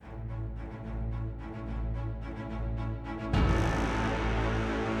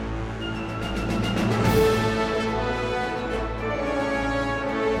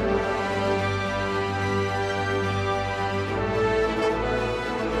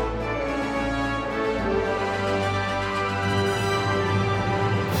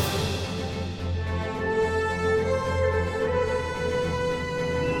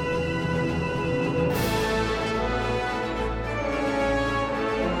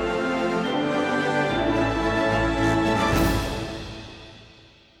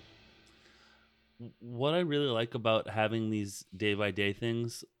like about having these day by day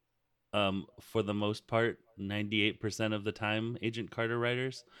things, for the most part, 98% of the time, Agent Carter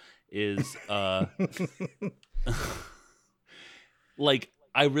writers, is like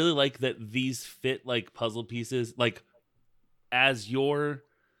I really like that these fit like puzzle pieces. Like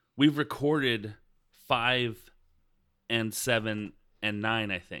we've recorded 5 and 7 and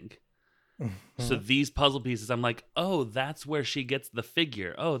 9, I think. So these puzzle pieces, I'm like, oh, that's where she gets the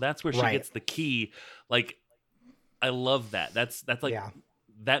figure. Oh, that's where she Right. gets the key. Like, I love that. That's like Yeah.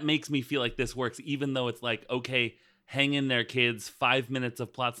 that makes me feel like this works, even though it's like, okay, hang in there, kids. 5 minutes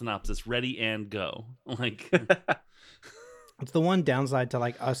of plot synopsis, ready and go. Like, It's the one downside to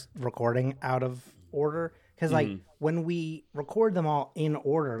like us recording out of order. Because like when we record them all in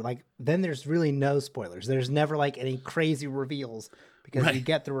order, like then there's really no spoilers. There's never like any crazy reveals because you Right.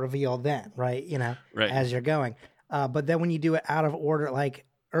 get the reveal then, right? Right. As you're going. But then when you do it out of order, like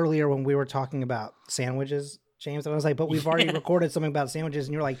earlier when we were talking about sandwiches, James, I was like, but we've already recorded something about sandwiches,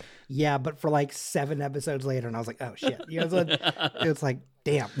 and you're like, yeah, but for like 7 episodes later, and I was like, oh shit, so it's like,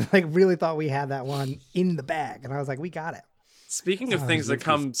 damn, like really thought we had that one in the bag, and I was like, we got it. Speaking of things that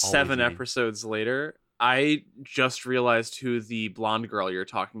come 7 episodes later, I just realized who the blonde girl you're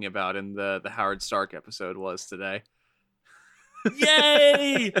talking about in the Howard Stark episode was today.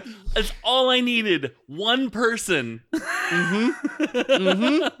 Yay! That's all I needed. One person.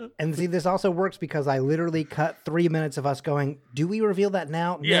 And see, this also works because I literally cut 3 minutes of us going, do we reveal that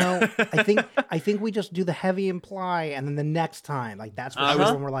now? Yeah. No, I think we just do the heavy imply, and then the next time, like that's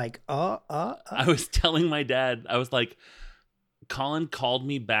when we're like, I was telling my dad, I was like, Colin called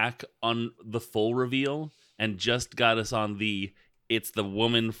me back on the full reveal and just got us on it's the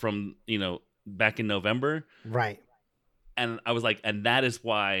woman from, back in November. Right. And I was like, and that is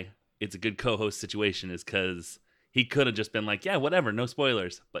why it's a good co-host situation, is because he could have just been like, yeah, whatever, no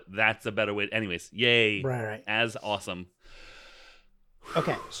spoilers. But that's a better way. Anyways, yay. Right. As awesome.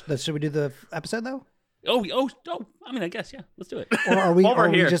 Okay. So should we do the episode though? Oh, I mean, I guess, yeah, let's do it. Or are we, While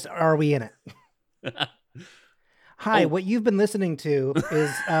we're here. Are we in it? Hi, what you've been listening to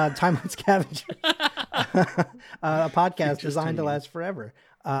is Timeline Scavenger, a podcast designed to last forever.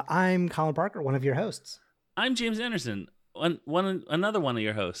 I'm Colin Parker, one of your hosts. I'm James Anderson, another one of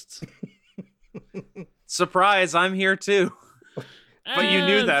your hosts. Surprise, I'm here too. But you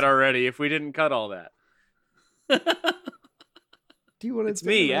knew that already if we didn't cut all that. Do you want to? It's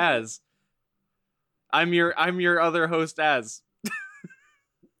me, Az. I'm your other host, Az.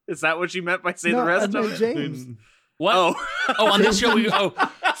 Is that what you meant by say the rest of it? James. What? Oh, on this show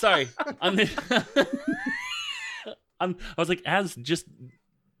sorry. I was like, Az, just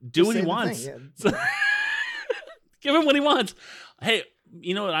do what he wants. So, give him what he wants. Hey,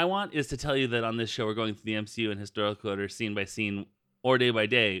 you know what I want is to tell you that on this show we're going through the MCU and historical order, scene by scene or day by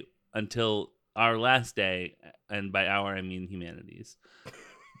day until our last day, and by our I mean humanities.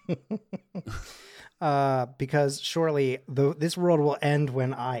 Because surely this world will end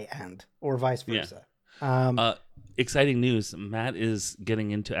when I end, or vice versa. Yeah. Exciting news. Matt is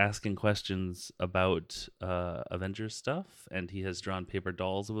getting into asking questions about Avengers stuff, and he has drawn paper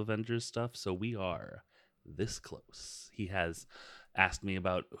dolls of Avengers stuff, so we are this close. He has asked me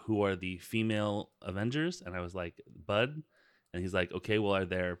about who are the female Avengers, and I was like, Bud. And he's like, okay, well, are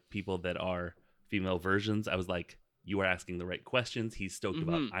there people that are female versions? I was like, you are asking the right questions. He's stoked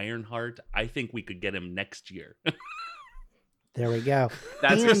about Ironheart. I think we could get him next year. There we go.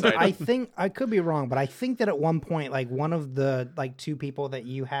 That's and exciting. I think I could be wrong, but I think that at one point, like one of the like 2 people that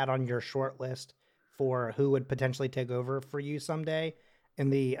you had on your short list for who would potentially take over for you someday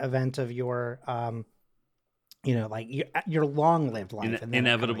in the event of your, like your long-lived life,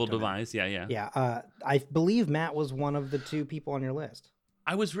 Inevitable demise. Yeah. I believe Matt was one of the 2 people on your list.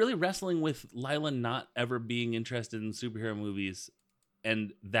 I was really wrestling with Lila not ever being interested in superhero movies,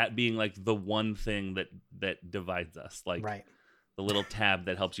 and that being like the one thing that divides us, like right. the little tab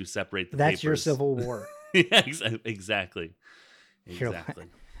that helps you separate the That's papers. your Civil War. Yeah, exactly.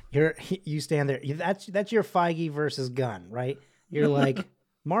 You stand there. That's your Feige versus Gunn, right? You're like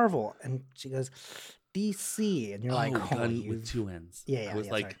Marvel, and she goes DC, and you're like Gunn with 2 N's. Yeah. I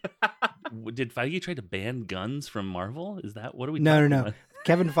was like, did Feige try to ban guns from Marvel? Is that what are we? No. About?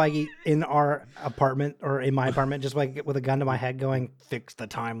 Kevin Feige in our apartment or in my apartment, just like with a gun to my head, going, "Fix the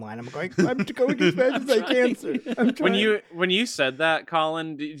timeline." I'm going as fast as I can, sir. I'm trying. When you said that,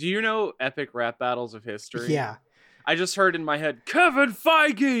 Colin, do you know epic rap battles of history? Yeah. I just heard in my head, Kevin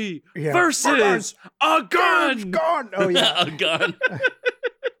Feige versus a gun. Time's gone. Oh yeah, a gun.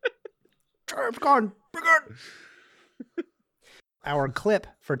 Time's gone. Our clip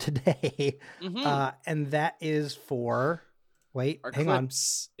for today, and that is for Wait, Or hang on.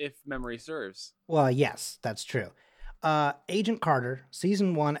 clips, if memory serves. Well, yes, that's true. Agent Carter,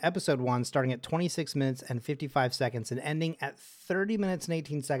 season 1, episode 1, starting at 26 minutes and 55 seconds and ending at 30 minutes and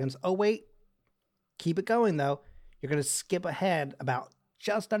 18 seconds. Oh, wait. Keep it going, though. You're going to skip ahead about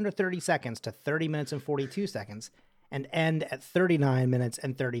just under 30 seconds to 30 minutes and 42 seconds and end at 39 minutes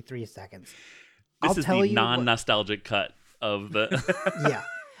and 33 seconds. This is the non-nostalgic cut of the... Yeah.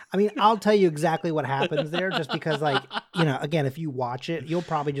 I mean, I'll tell you exactly what happens there just because, like, you know, again, if you watch it, you'll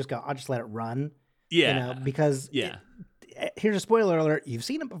probably just go, I'll just let it run. Yeah. You know, because here's a spoiler alert. You've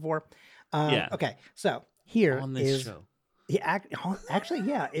seen it before. Okay. So here on this show. Yeah, actually,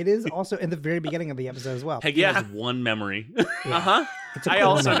 yeah, it is also in the very beginning of the episode as well. Peggy has one memory. Yeah. I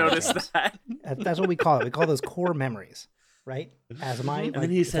also noticed that. That's what we call it. We call those core memories, right? And then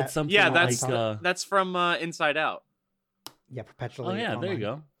he said something. Yeah, that's from Inside Out. Yeah, perpetually. Oh yeah, online. there you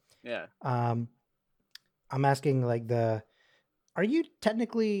go. Yeah. I'm asking are you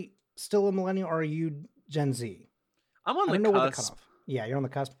technically still a millennial or are you Gen Z? I'm on the cusp. What the cutoff. Yeah, you're on the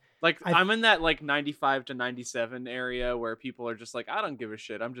cusp. Like I'm in that 95 to 97 area where people are just like, I don't give a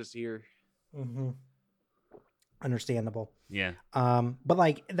shit. I'm just here. Mm-hmm. Understandable. Yeah.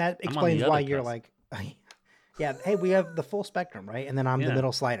 But that explains why you're like, yeah. Hey, we have the full spectrum, right? And then I'm the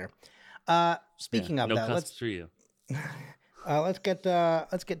middle slider. Speaking of that, let's for you. Let's get to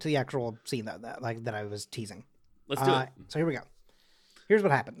the actual scene that I was teasing. Let's do it. So here we go. Here's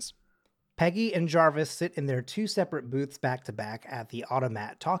what happens. Peggy and Jarvis sit in their 2 separate booths back to back at the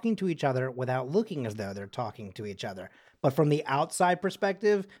automat, talking to each other without looking as though they're talking to each other. But from the outside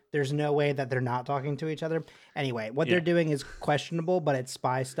perspective, there's no way that they're not talking to each other. Anyway, what they're doing is questionable, but it's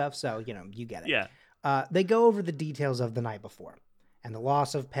spy stuff, so you get it. Yeah. They go over the details of the night before and the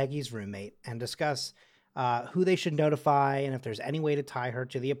loss of Peggy's roommate and discuss who they should notify and if there's any way to tie her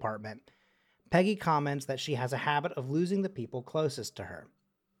to the apartment. Peggy comments that she has a habit of losing the people closest to her,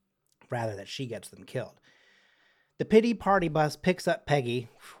 rather that she gets them killed. The pity party bus picks up Peggy,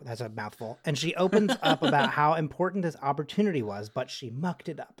 that's a mouthful, and she opens up about how important this opportunity was, but she mucked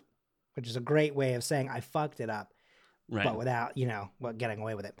it up, which is a great way of saying I fucked it up, but without, getting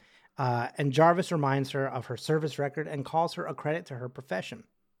away with it. And Jarvis reminds her of her service record and calls her a credit to her profession.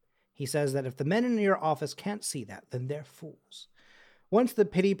 He says that if the men in your office can't see that, then they're fools. Once the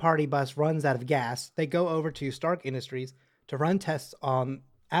pity party bus runs out of gas, they go over to Stark Industries to run tests out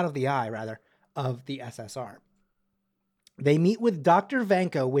of the eye of the SSR. They meet with Dr.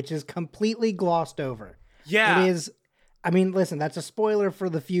 Vanko, which is completely glossed over. Yeah. It is. I mean, listen, that's a spoiler for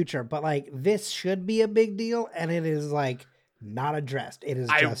the future, but this should be a big deal, and it is not addressed. It is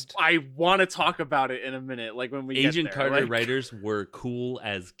I want to talk about it in a minute, when we Agent get there. Carter writers were cool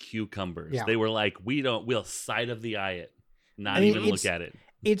as cucumbers. Yeah. They were like, we'll side of the eye it, even look at it.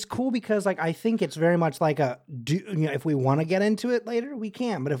 It's cool because I think it's very much if we want to get into it later, we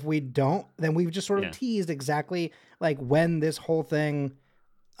can, but if we don't, then we've just sort of teased exactly when this whole thing,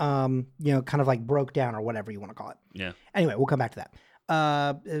 kind of broke down or whatever you want to call it. Yeah. Anyway, we'll come back to that.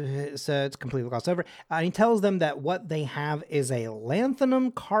 So it's completely glossed over. He tells them that what they have is a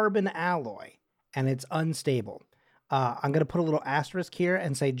lanthanum carbon alloy and it's unstable. I'm going to put a little asterisk here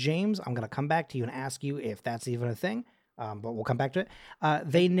and say, James, I'm going to come back to you and ask you if that's even a thing. But we'll come back to it.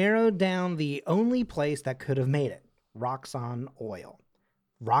 They narrowed down the only place that could have made it. Roxxon Oil.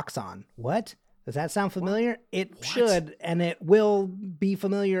 Roxxon. What? Does that sound familiar? It should, and it will be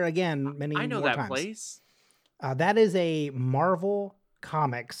familiar again many more times. I know that place. That is a Marvel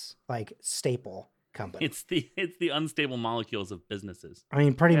Comics staple company. It's the unstable molecules of businesses. I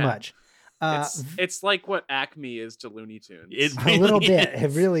mean, pretty much. It's like what Acme is to Looney Tunes. A little bit.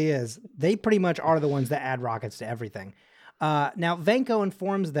 It really is. They pretty much are the ones that add rockets to everything. Now, Vanko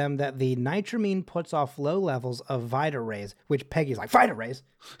informs them that the nitramine puts off low levels of Vita rays, which Peggy's like, Vita rays?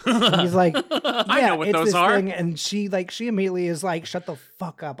 And he's like, yeah, I know what it's those this are. thing. And she immediately is like, shut the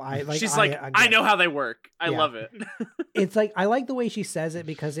fuck up. She's I know how they work. I love it. It's I like the way she says it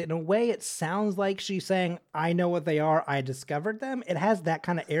because in a way it sounds like she's saying, I know what they are. I discovered them. It has that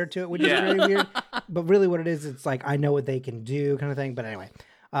kind of air to it, which is very weird. But really what it is, it's I know what they can do kind of thing. But anyway.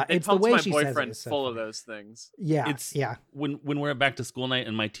 It's the way she says it. My boyfriend full of those things. Yeah, When we're at back to school night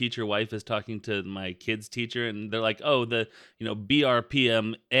and my teacher wife is talking to my kids' teacher and they're like, "Oh, the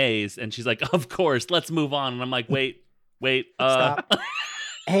BRPMAs," and she's like, "Of course, let's move on." And I'm like, "Wait, stop."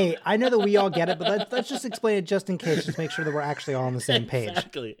 Hey, I know that we all get it, but let's just explain it just in case, just make sure that we're actually all on the same page.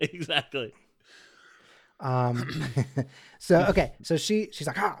 Exactly. So she's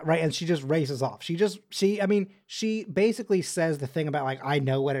like, right, and she just races off. She basically says the thing about I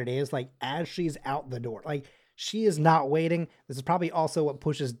know what it is, as she's out the door. She is not waiting. This is probably also what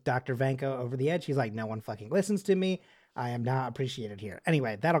pushes Dr. Vanko over the edge. He's like, no one fucking listens to me. I am not appreciated here.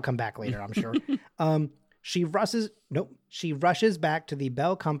 Anyway, that'll come back later, I'm sure. She rushes back to the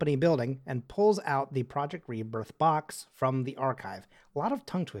Bell Company building and pulls out the Project Rebirth box from the archive. A lot of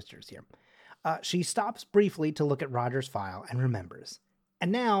tongue twisters here. She stops briefly to look at Roger's file and remembers.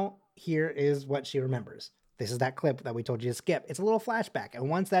 And now, here is what she remembers. This is that clip that we told you to skip. It's a little flashback. And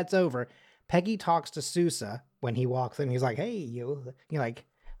once that's over, Peggy talks to Sousa when he walks in. He's like, hey, you're like,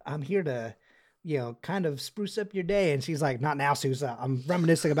 I'm here to, kind of spruce up your day. And she's like, not now, Sousa. I'm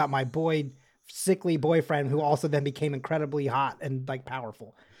reminiscing about my sickly boyfriend who also then became incredibly hot and like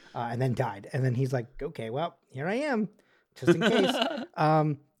powerful and then died. And then he's like, okay, well, here I am, just in case.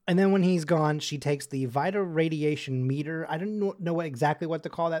 And then when he's gone, she takes the Vita radiation meter. I don't know exactly what to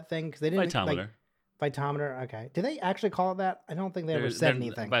call that thing because they didn't Vitometer. Vitometer. Okay. Do they actually call it that? I don't think they ever said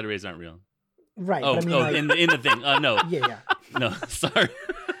anything. Vita rays aren't real. Right. Oh, but in the thing. No. Yeah. No, sorry.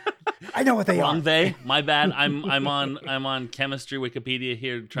 I know what they Wrong are. they. My bad. I'm on chemistry Wikipedia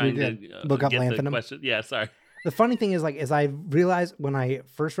here trying to look up get lanthanum. the question. Yeah, sorry. The funny thing is, as I realized when I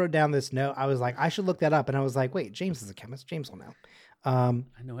first wrote down this note, I was like, I should look that up, and I was like, wait, James is a chemist. James will know.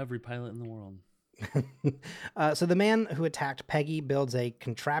 I know every pilot in the world. So the man who attacked Peggy builds a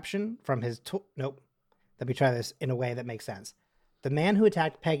contraption from his nope. Let me try this in a way that makes sense. The man who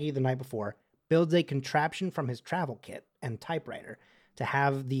attacked Peggy the night before builds a contraption from his travel kit and typewriter to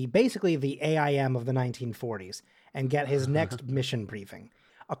have basically the AIM of the 1940s and get his next mission briefing.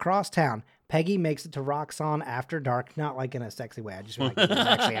 Across town, Peggy makes it to Roxxon after dark, not like in a sexy way. I just mean like it's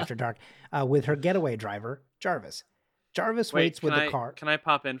actually after dark, with her getaway driver, Jarvis. Jarvis waits with the car. Can I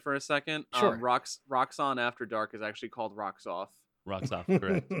pop in for a second? Sure. Roxxon After Dark is actually called Rocks Off. Rocks Off,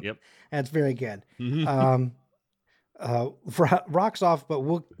 correct. Yep. That's very good. Rocks Off, but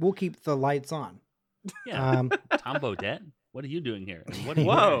we'll keep the lights on. Yeah. Tom Bodette, what are you doing here? And what are you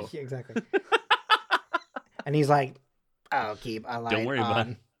Whoa. Yeah, exactly. And he's like, I'll keep a light on. Don't worry about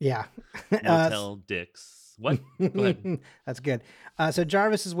it. Yeah. Motel Dicks. What? Go ahead. That's good. So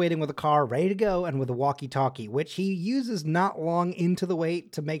Jarvis is waiting with a car ready to go and with a walkie-talkie, which he uses not long into the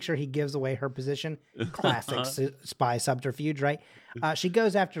wait to make sure he gives away her position. Classic spy subterfuge, right? She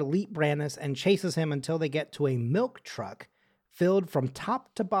goes after Leet Brandis and chases him until they get to a milk truck filled from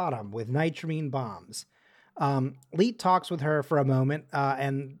top to bottom with nitrine bombs. Leet talks with her for a moment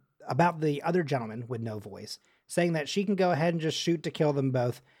and about the other gentleman with no voice, saying that she can go ahead and just shoot to kill them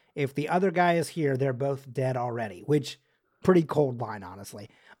both. If the other guy is here, they're both dead already, which pretty cold line, honestly.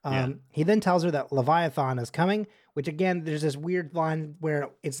 He then tells her that Leviathan is coming, which again, there's this weird line where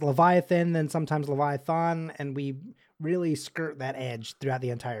it's Leviathan, then sometimes Leviathan, and we really skirt that edge throughout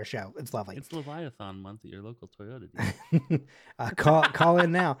the entire show. It's lovely. It's Leviathan month at your local Toyota dealer. Call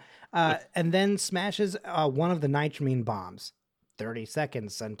in now. And then smashes one of the nitrine bombs. 30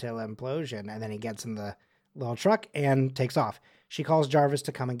 seconds until implosion. And then he gets in the little truck and takes off. She calls Jarvis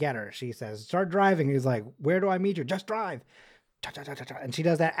to come and get her. She says, start driving. He's like, where do I meet you? Just drive. And she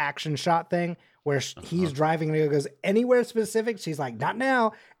does that action shot thing where he's driving and he goes, anywhere specific? She's like, not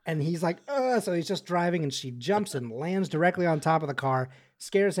now. And he's like, so he's just driving and she jumps and lands directly on top of the car,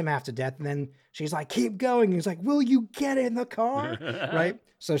 scares him half to death. And then she's like, keep going. He's like, will you get in the car? Right?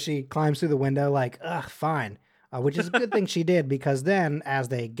 So she climbs through the window like, fine. Which is a good thing she did, because then as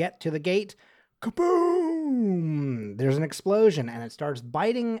they get to the gate, kaboom! There's an explosion and it starts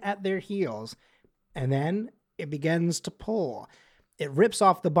biting at their heels. And then it begins to pull. It rips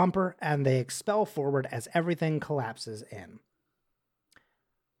off the bumper and they expel forward as everything collapses in.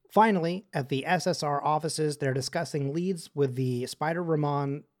 Finally, at the SSR offices, they're discussing leads with the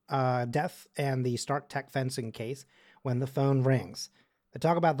Spider-Ramon death and the Stark Tech fencing case when the phone rings. They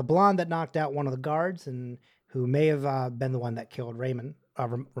talk about the blonde that knocked out one of the guards and who may have been the one that killed Raymond.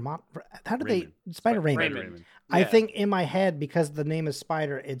 Ramon? How did Raymond. Raymond. Raymond. Yeah. I think in my head, because the name is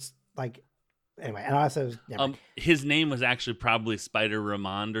Spider, it's like, anyway, and also, his name was actually probably Spider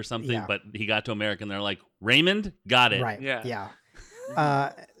Ramond or something, Yeah. but he got to America and they're like, Raymond? Got it. right. Yeah.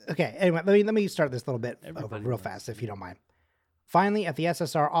 Okay, anyway, let me start this little bit over Everybody real knows. fast, if you don't mind. Finally, at the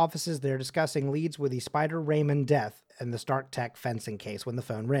SSR offices, they're discussing leads with the Spider Raymond death and the Stark Tech fencing case when the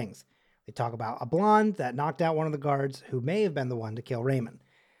phone rings. They talk about a blonde that knocked out one of the guards who may have been the one to kill Raymond.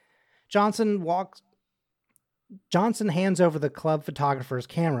 Johnson hands over the club photographer's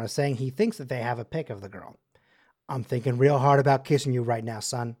camera, saying he thinks that they have a pic of the girl. I'm thinking real hard about kissing you right now,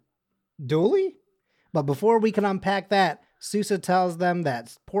 son. Dooley? But before we can unpack that, Sousa tells them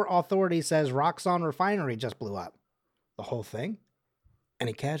that port authority says Roxxon refinery just blew up. The whole thing?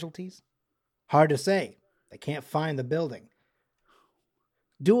 Any casualties? Hard to say. They can't find the building.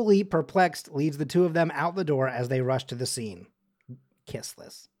 Dooley, perplexed, leads the two of them out the door as they rush to the scene.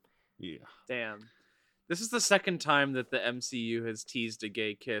 Kissless. Yeah. Damn. This is the second time that the MCU has teased a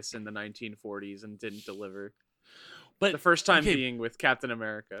gay kiss in the 1940s and didn't deliver. But the first time being with Captain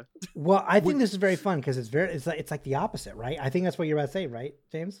America. Well, I think this is very fun because it's like the opposite, right? I think that's what you're about to say, right,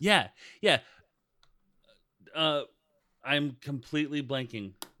 James? Yeah. I'm completely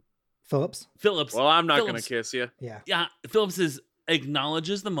blanking. Phillips. Well, I'm not going to kiss you. Yeah. Phillips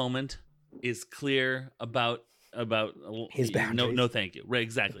acknowledges the moment, is clear about his boundaries. No, thank you. Right,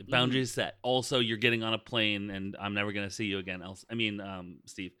 exactly. Boundaries set. Also, you're getting on a plane, and I'm never going to see you again.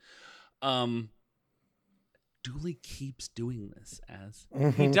 Steve. Dooley keeps doing this as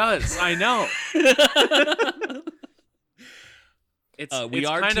he does. I know. We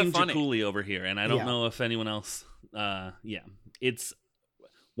are kind Team of funny. Jakuli over here, and I don't know if anyone else. It's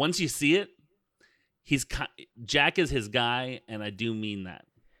once you see it, Jack is his guy, and I do mean that.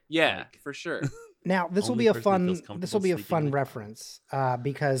 Yeah, for sure. Now this will be a fun reference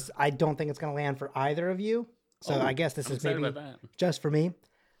because I don't think it's going to land for either of you. So I guess this is maybe just for me.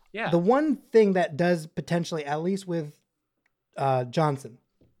 Yeah. The one thing that does potentially, at least with Johnson,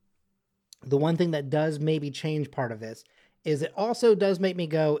 the one thing that does maybe change part of this is it also does make me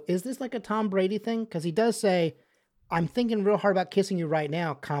go, is this like a Tom Brady thing? Because he does say, I'm thinking real hard about kissing you right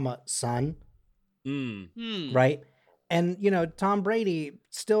now, son. Right? And, Tom Brady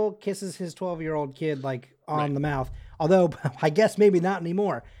still kisses his 12-year-old kid like on the mouth. Although I guess maybe not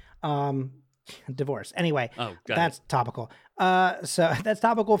anymore. Divorce. Anyway, that's topical. So that's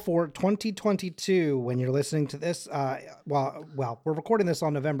topical for 2022 when you're listening to this. Well, we're recording this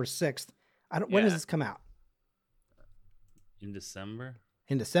on November 6th. When does this come out? In December.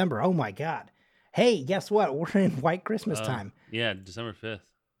 In December. Oh my God. Hey, guess what? We're in White Christmas time. Yeah, December 5th.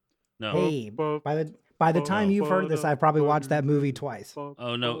 No. Hey, by the time you've heard this, I probably watched that movie twice.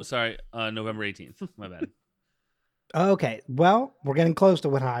 Oh no, sorry. November 18th. My bad. Okay. Well, we're getting close to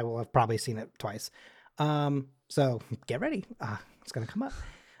when I will have probably seen it twice. So get ready. It's going to come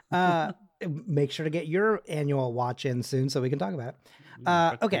up. Make sure to get your annual watch in soon so we can talk about it.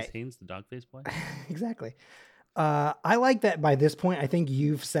 Okay. Haynes, the dog face boy. Exactly. I like that by this point. I think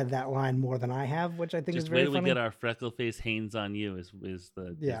you've said that line more than I have, which I think is very funny. Just wait till we get our freckle face Haynes on you is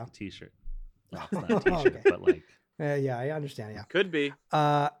the t-shirt. No, it's not a t-shirt, Okay. but like. Yeah, I understand. Yeah, could be.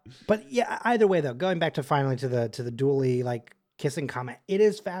 But yeah, either way though, going back to finally to the Dooley like kissing comment, it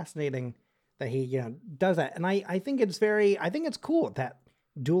is fascinating that he does that, and I think it's cool that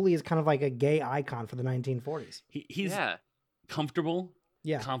Dooley is kind of like a gay icon for the 1940s. He's comfortable,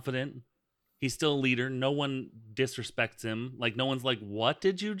 confident. He's still a leader. No one disrespects him. Like no one's like, "What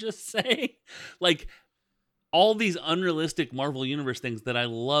did you just say?" Like all these unrealistic Marvel Universe things that I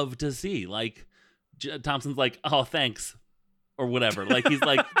love to see. Like Thompson's like, "Oh, thanks," or whatever. Like he's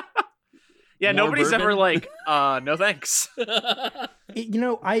like, "Yeah, nobody's bourbon? Ever like, no thanks." I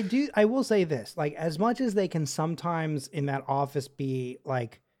will say this: like, as much as they can sometimes in that office be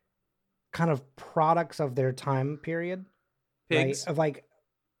like, kind of products of their time period, pigs right? Of like,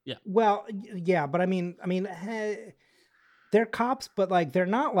 well, yeah, but I mean, they're cops, but like they're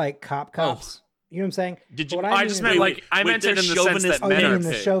not like cops. Oh. You know what I'm saying? Did you? I just meant like I meant it in the sense that men are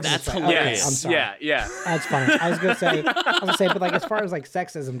pigs. That's hilarious. Okay, I'm sorry. Yeah. That's funny. I was gonna say, but like as far as like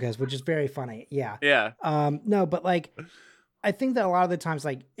sexism goes, which is very funny. Yeah. No, but like, I think that a lot of the times,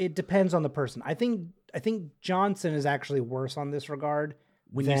 like, it depends on the person. I think Johnson is actually worse on this regard.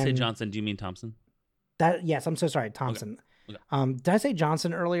 When you say Johnson, do you mean Thompson? Yes, I'm so sorry, Thompson. Okay. Did I say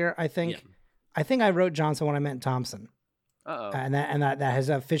Johnson earlier? I think I wrote Johnson when I meant Thompson. And that has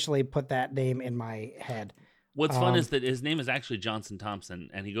officially put that name in my head. What's fun is that his name is actually Johnson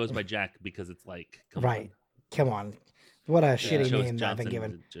Thompson, and he goes by Jack because it's like, come on, what a shitty name that I've been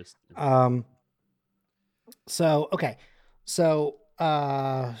given. So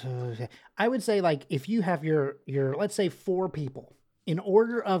I would say like if you have your let's say 4 people in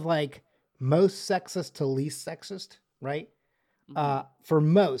order of like most sexist to least sexist, right? Mm-hmm. For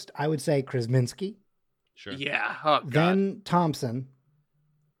most, I would say Krasinski. Sure. Yeah. Oh, God. Then Thompson,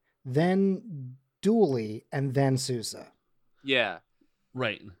 then Dooley, and then Sousa. Yeah.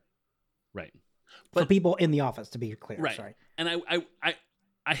 Right. For people in the office, to be clear. Right. Sorry. And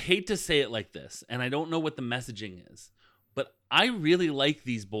I hate to say it like this, and I don't know what the messaging is, but I really like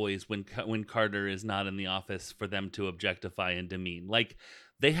these boys when Carter is not in the office for them to objectify and demean. Like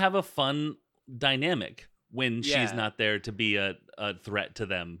they have a fun dynamic when she's not there to be a threat to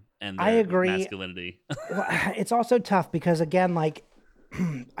them and their I agree. masculinity. Well, it's also tough because again, like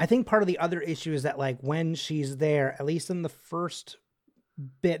I think part of the other issue is that like when she's there, at least in the first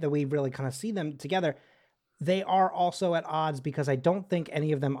bit that we really kind of see them together, they are also at odds because I don't think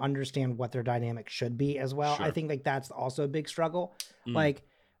any of them understand what their dynamic should be as well. Sure. I think like that's also a big struggle. Like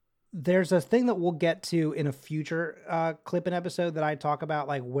there's a thing that we'll get to in a future clip and episode that I talk about,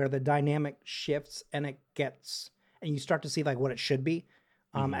 like where the dynamic shifts and you start to see like what it should be,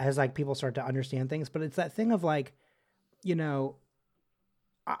 as like people start to understand things. But it's that thing of like, you know,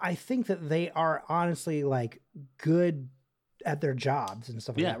 I think that they are honestly like good at their jobs and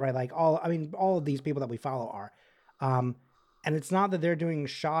stuff like that, right? Like all of these people that we follow are, and it's not that they're doing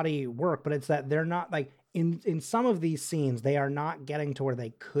shoddy work, but it's that they're not like in some of these scenes, they are not getting to where they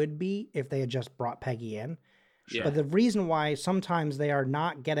could be if they had just brought Peggy in. Yeah. But the reason why sometimes they are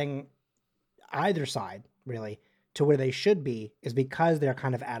not getting either side really to where they should be is because they're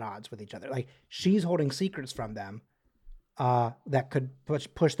kind of at odds with each other. Like she's holding secrets from them that could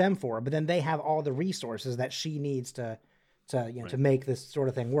push them forward, but then they have all the resources that she needs to make this sort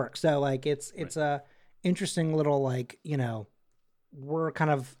of thing work. So like it's a interesting little like, you know, we're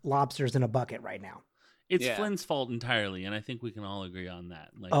kind of lobsters in a bucket right now. It's Flynn's fault entirely, and I think we can all agree on that.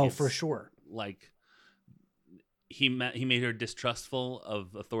 Like, for sure. Like he made her distrustful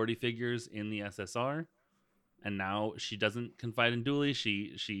of authority figures in the SSR, and now she doesn't confide in Dooley.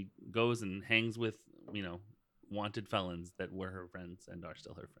 She goes and hangs with, you know, wanted felons that were her friends and are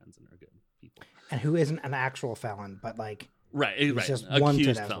still her friends and are good people. And who isn't an actual felon, but like right, just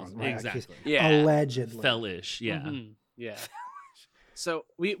accused felon, right? exactly. Allegedly, fellish, yeah. Mm-hmm. Yeah. So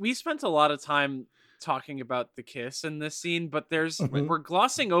we spent a lot of time talking about the kiss in this scene, but we're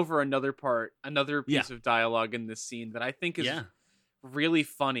glossing over another piece of dialogue in this scene that I think is really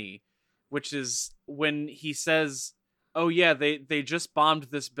funny, which is when he says, "Oh yeah, they just bombed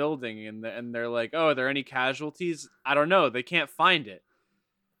this building," and they're like, "Oh, are there any casualties?" I don't know. They can't find it,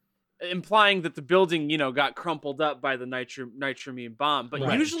 implying that the building, you know, got crumpled up by the nitramine bomb.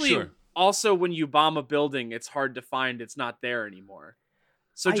 But usually, also when you bomb a building, it's hard to find. It's not there anymore.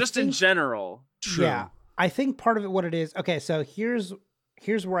 So in general, yeah, I think part of it, what it is. Okay, so here's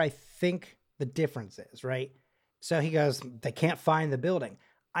where I think the difference is, right? So he goes, they can't find the building.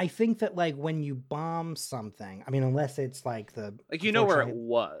 I think that like when you bomb something, I mean, unless it's like you know where it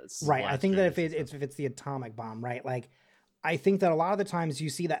was, right? I think that if it's the atomic bomb, right? Like, I think that a lot of the times you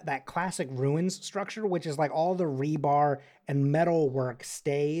see that classic ruins structure, which is like all the rebar and metal work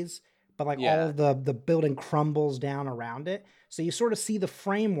stays, but like all of the building crumbles down around it. So you sort of see the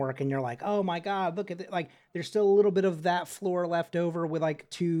framework and you're like, oh my God, look at it. Like there's still a little bit of that floor left over with like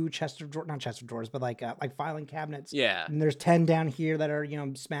two not chest of drawers, but like filing cabinets. Yeah. And there's 10 down here that are, you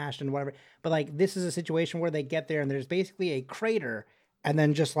know, smashed and whatever. But like, this is a situation where they get there and there's basically a crater and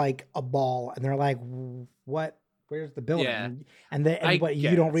then just like a ball. And they're like, what? Where's the building? Yeah. And what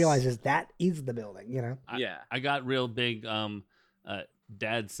you don't realize is that is the building, you know? I got real big.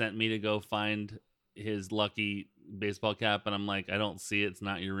 Dad sent me to go find his lucky baseball cap, and I'm like, I don't see it. It's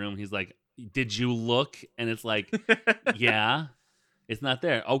not your room. He's like, did you look? And it's like, yeah, it's not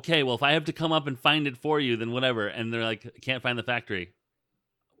there. Okay, well, if I have to come up and find it for you, then whatever. And they're like, can't find the factory.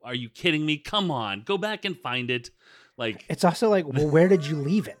 Are you kidding me? Come on, go back and find it. Like, it's also like, well, where did you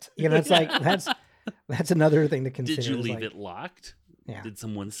leave it? You know, it's like that's another thing to consider. Did you leave it locked? Yeah. Did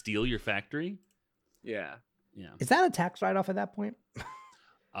someone steal your factory? Yeah. Yeah. Is that a tax write-off at that point?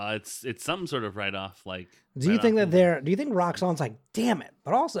 It's some sort of write-off. Like, do you think Roxxon's like, damn it,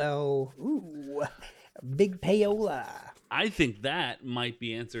 but also, ooh, big payola? I think that might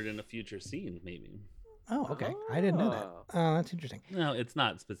be answered in a future scene, maybe. Oh, okay. I didn't know that. Oh, that's interesting. No, it's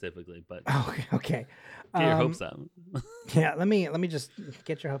not specifically, but okay. Get your hopes up. Yeah, let me just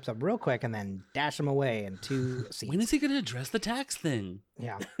get your hopes up real quick and then dash them away in 2 scenes. When is he going to address the tax thing?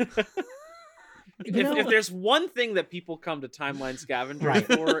 Yeah. If there's one thing that people come to Timeline Scavenger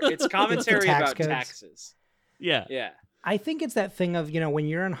for, it's commentary about taxes. Yeah. Yeah. I think it's that thing of, you know, when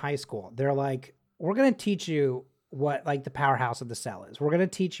you're in high school, they're like, we're going to teach you what like the powerhouse of the cell is. We're going to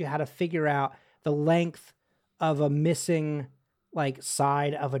teach you how to figure out the length of a missing like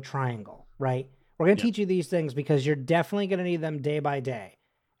side of a triangle, right? We're going to teach you these things because you're definitely going to need them day by day.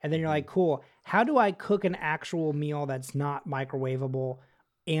 And then you're like, cool, how do I cook an actual meal that's not microwavable?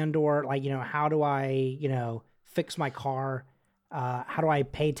 And or like, you know, how do I, you know, fix my car? How do I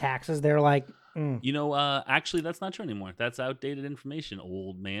pay taxes? They're like, You know, actually, that's not true anymore. That's outdated information,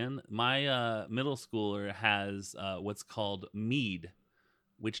 old man. My middle schooler has what's called MEAD,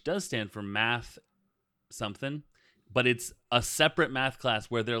 which does stand for math something, but it's a separate math class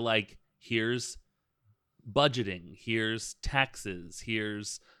where they're like, here's budgeting, here's taxes,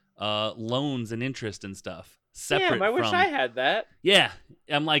 here's loans and interest and stuff. separate. Damn, I wish I had that. Yeah,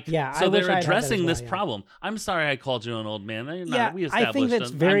 I'm like, Yeah, so I wish they're I had that as addressing well, this yeah. problem. I'm sorry I called you an old man. We I think that's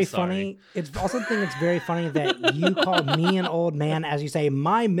established very I'm sorry. funny. It's also think it's very funny that you called me an old man, as you say,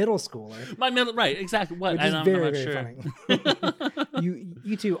 my middle schooler. Right, exactly. What? Which is I'm very, not very sure. funny.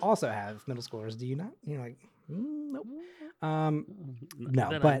 You two also have middle schoolers, do you not? You're like, nope. No,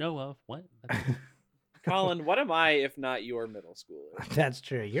 that but I know of. What? Colin, what am I if not your middle schooler? that's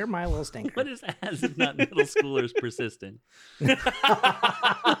true. You're my little stinker. What is as if not middle schoolers persisting?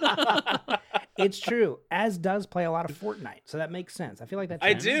 It's true. As does play a lot of Fortnite, so that makes sense. I feel like that's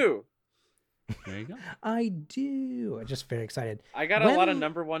I do. There you go. I do. I'm just very excited. I got a lot of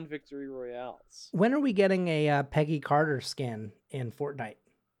 #1 victory royales. When are we getting a Peggy Carter skin in Fortnite?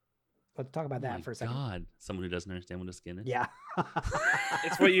 Let's talk about that for a second. God, someone who doesn't understand what a skin is. Yeah.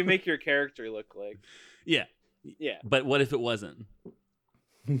 It's what you make your character look like. Yeah. Yeah. But what if it wasn't?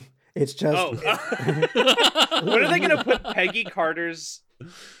 It's just. Oh. When are they going to put Peggy Carter's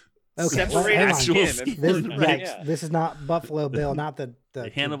separated actual skin? in This, Fortnite? yeah, this is not Buffalo Bill, not the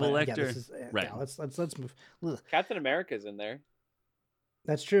Hannibal but, Lecter. Yeah, this is, Right. Yeah, let's move. Ugh. Captain America's in there.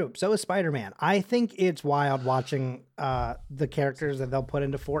 That's true. So is Spider-Man. I think it's wild watching the characters that they'll put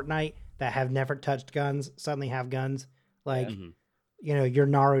into Fortnite that have never touched guns suddenly have guns. Like, you know, your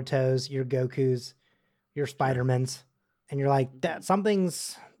Naruto's, your Goku's, your Spider-Man's, and you're like, that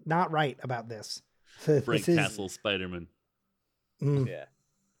something's not right about this. Frank Castle Spider-Man. Yeah.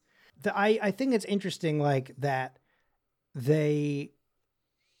 I think it's interesting, like that they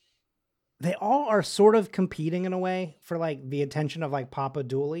all are sort of competing in a way for like the attention of like Papa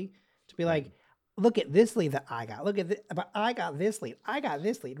Dooley to be like, look at this lead that I got. Look at this, but I got this lead. I got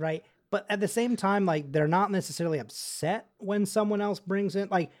this lead, right? But at the same time, like they're not necessarily upset when someone else brings in,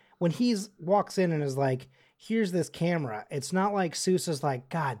 like when he's walks in and is like, here's this camera. It's not like Sousa's like,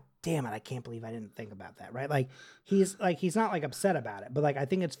 God damn it, I can't believe I didn't think about that, right? Like he's not like upset about it, but like I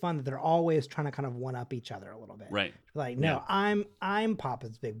think it's fun that they're always trying to kind of one up each other a little bit, Right? Like, no, I'm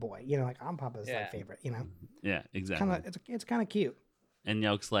Papa's big boy, you know, like I'm Papa's like favorite, you know. Yeah, exactly. It's kind of cute. And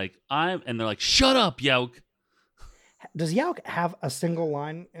Yauk's like, and they're like, shut up, Yauk. Does Yauk have a single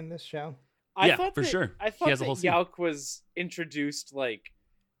line in this show? I thought for sure. I thought that Yauk was introduced like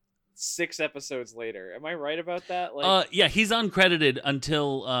 6 episodes later. Am I right about that? Like, yeah, he's uncredited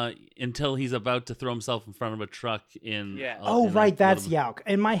until he's about to throw himself in front of a truck in. Yeah. Right, that's Yauk.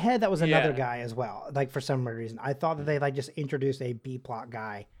 In my head, that was another guy as well. Like for some reason, I thought that they like just introduced a B plot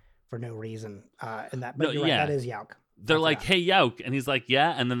guy for no reason. And that, but you're right, that is Yauk. They're like, "Hey, Yauk," and he's like,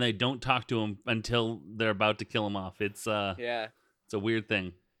 "Yeah," and then they don't talk to him until they're about to kill him off. It's it's a weird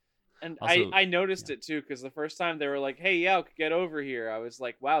thing. And also, I noticed it too, because the first time they were like, "Hey, Yauk, get over here," I was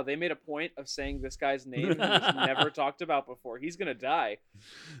like, "Wow, they made a point of saying this guy's name and he was never talked about before. He's gonna die."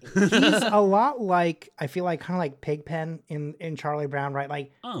 He's a lot like, I feel like kind of like Pigpen in Charlie Brown, right?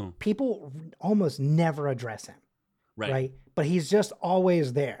 Like people almost never address him, right? But he's just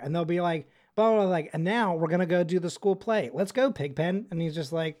always there, and they'll be like, blah, blah, like, and now we're gonna go do the school play. Let's go, Pigpen. And he's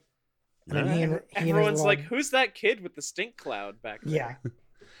just like, and then everyone's like, "Who's that kid with the stink cloud back there?" Yeah.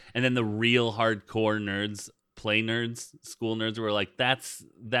 And then the real hardcore nerds, play nerds, school nerds were like, "That's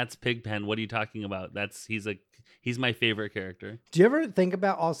Pigpen. What are you talking about? He's my favorite character." Do you ever think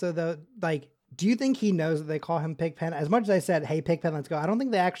about also though, like, do you think he knows that they call him Pigpen? As much as I said, "Hey, Pigpen, let's go," I don't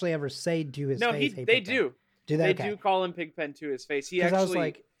think they actually ever say to his face. No, they do. Do they? They do call him Pigpen to his face. He actually, I was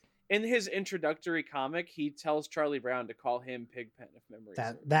like, in his introductory comic, he tells Charlie Brown to call him Pigpen if memory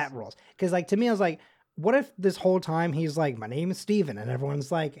serves. That rules. Because like to me, I was like, what if this whole time he's like, "My name is Steven," and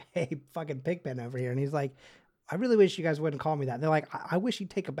everyone's like, "Hey, fucking Pigpen over here," and he's like, "I really wish you guys wouldn't call me that." They're like, "I wish he'd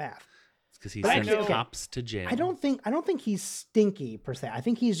take a bath." It's because he sends cops to jail. I don't think he's stinky per se. I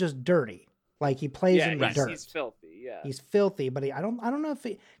think he's just dirty. Like he plays in the dirt. He's filthy. Yeah, he's filthy. But I don't know if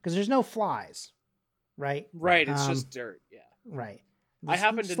because there's no flies, right? Right. It's just dirt. Yeah. Right. I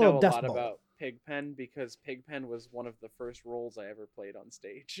happen to know a lot about Pigpen because Pigpen was one of the first roles I ever played on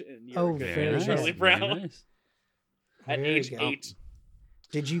stage in Charlie Brown. Nice. At age 8.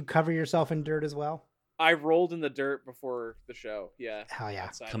 Did you cover yourself in dirt as well? I rolled in the dirt before the show. Yeah. Hell yeah.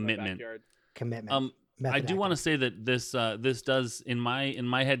 Commitment. Commitment. I do want to say that this does in my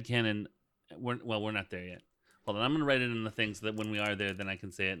headcanon. We're not there yet. Hold on, I'm gonna write it in the thing so that when we are there, then I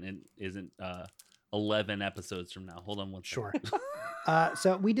can say it and it isn't 11 episodes from now. Hold on one second. Sure.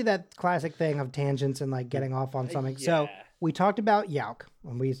 So we did that classic thing of tangents and like getting off on something. So we talked about Yauk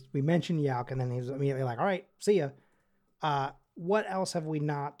and we mentioned Yauk, and then he's immediately like, "All right, see ya." What else have we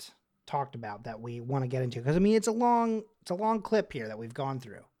not talked about that we want to get into? Because I mean, it's a long clip here that we've gone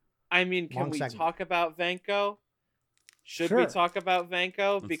through. I mean, can we talk about Vanko? Should we talk about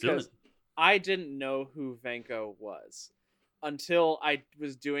Vanko? Because I didn't know who Venko was until I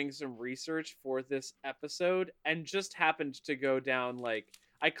was doing some research for this episode and just happened to go down, like,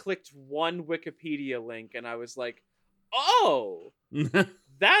 I clicked one Wikipedia link and I was like, oh,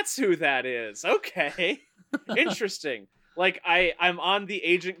 that's who that is. Okay. Interesting. Like, I'm on the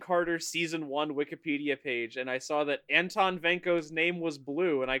Agent Carter Season 1 Wikipedia page, and I saw that Anton Venko's name was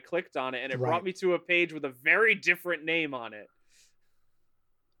Blue, and I clicked on it, and it brought me to a page with a very different name on it.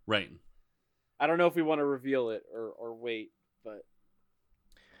 Right. I don't know if we want to reveal it or wait, but...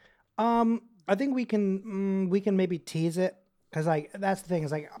 I think we can maybe tease it, because, like, that's the thing,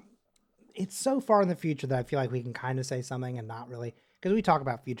 is, like, it's so far in the future that I feel like we can kind of say something and not really, because we talk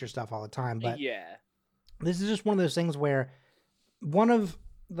about future stuff all the time, but... Yeah. This is just one of those things where one of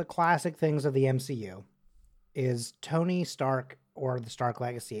the classic things of the MCU is Tony Stark, or the Stark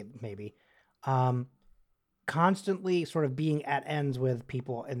Legacy, maybe, constantly sort of being at ends with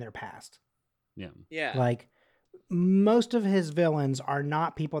people in their past. Yeah. Yeah. Like, most of his villains are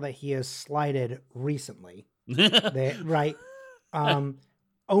not people that he has slighted recently. Right?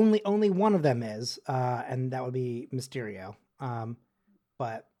 Only one of them is, and that would be Mysterio.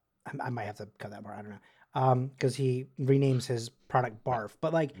 But I might have to cut that part. I don't know. Because he renames his product Barf.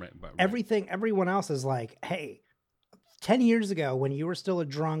 But like everyone else is like, hey, 10 years ago when you were still a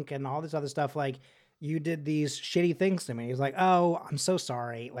drunk and all this other stuff, like you did these shitty things to me. He's like, oh, I'm so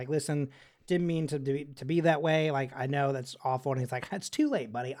sorry. Like, listen, didn't mean to be that way. Like, I know that's awful. And he's like, it's too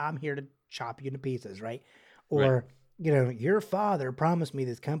late, buddy. I'm here to chop you into pieces, right? Or, you know, your father promised me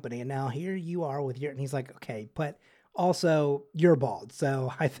this company and now here you are with your, and he's like, okay, but also you're bald,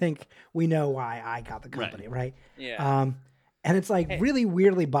 so I think we know why I got the company, right? Yeah. And it's like really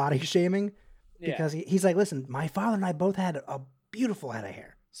weirdly body shaming because he's like, listen, my father and I both had a beautiful head of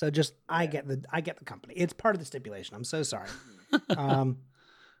hair, so just I get the company. It's part of the stipulation. I'm so sorry.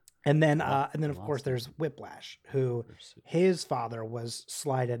 And then of course there's Whiplash, who his father was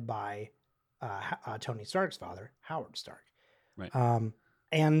slighted by Tony Stark's father, Howard Stark. Right.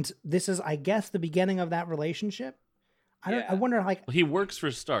 And this is, I guess, the beginning of that relationship. I wonder, like... Well, he works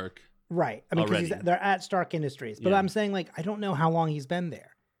for Stark. Right. I mean, because they're at Stark Industries. But I'm saying, like, I don't know how long he's been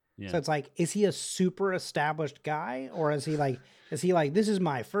there. Yeah. So it's like, is he a super established guy? Or is he like, this is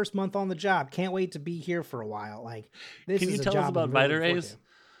my first month on the job. Can't wait to be here for a while. Like, this Can is you a tell job us about I'm really Vita looking Rays?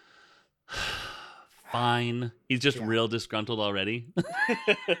 Fine. He's just real disgruntled already.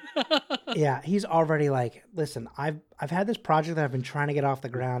 Yeah, he's already like, listen, I've had this project that I've been trying to get off the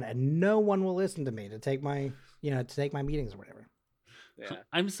ground, and no one will listen to me to take my meetings or whatever. Yeah.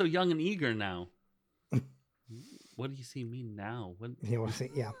 I'm so young and eager now. What do you see me now? What you want to see?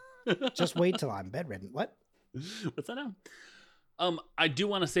 Yeah. Just wait till I'm bedridden. What? What's that now? I do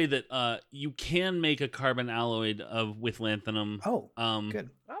want to say that you can make a carbon alloy with lanthanum. Oh, good.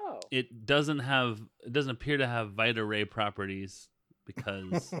 Oh. It doesn't appear to have Vita Ray properties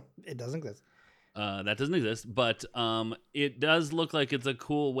because it doesn't exist. That doesn't exist, but it does look like it's a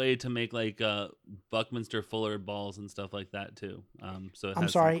cool way to make like Buckminster Fuller balls and stuff like that too. So it I'm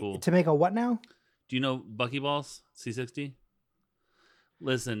has sorry, cool... to make a what now? Do you know Bucky balls C60?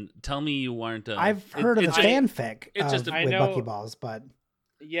 Listen, tell me you aren't. I've heard of the fanfic with Bucky balls, but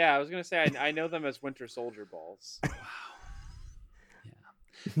yeah, I was gonna say I know them as Winter Soldier balls. Wow. Yeah.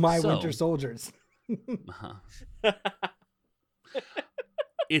 My Winter Soldiers.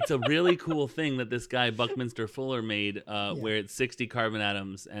 It's a really cool thing that this guy Buckminster Fuller made, where it's 60 carbon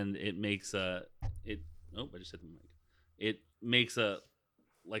atoms and it makes I just hit the mic. It makes a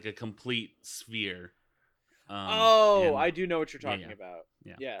complete sphere. I do know what you're talking about.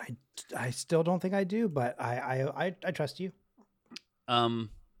 Yeah. I still don't think I do, but I trust you. You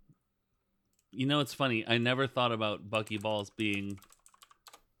know, it's funny. I never thought about Bucky balls being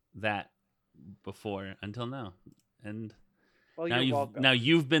that before until now, and. Well, now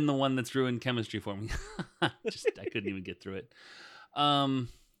you've been the one that's ruined chemistry for me. I couldn't even get through it. So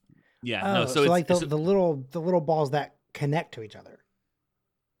it's like the little balls that connect to each other.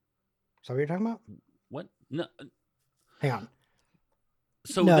 Is that what you're talking about? What? No. Hang on.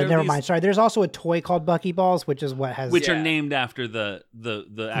 So no, never mind. Sorry. There's also a toy called Bucky Balls, which is what has are named after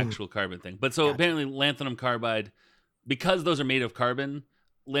the actual carbon thing. But so apparently lanthanum carbide, because those are made of carbon,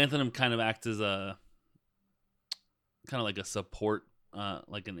 lanthanum kind of acts as a kind of like a support,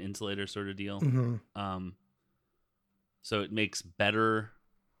 like an insulator sort of deal. Mm-hmm. So it makes better.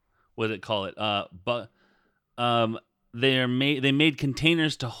 What do they call it? They made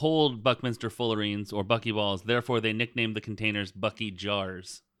containers to hold Buckminster Fullerines or Bucky balls. Therefore, they nicknamed the containers Bucky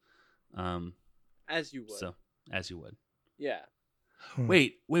jars. As you would. So as you would. Yeah.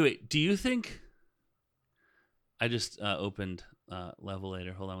 Wait. Do you think? I just opened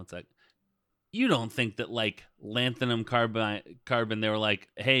Levelator. Hold on one sec. you don't think that like lanthanum carbon, they were like,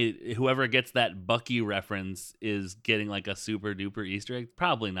 hey, whoever gets that Bucky reference is getting like a super duper Easter egg?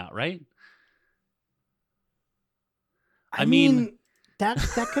 Probably not, right? I mean that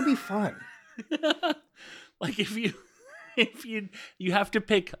could be fun. Like if you have to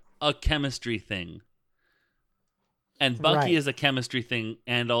pick a chemistry thing, and Bucky is a chemistry thing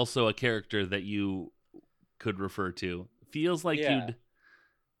and also a character that you could refer to. Feels like you'd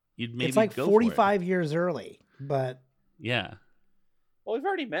maybe it's like go 45 years early, but yeah. Well, we've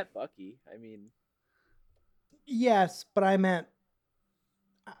already met Bucky. I mean, yes, but I meant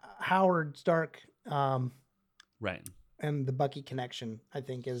Howard Stark, right, and the Bucky connection. I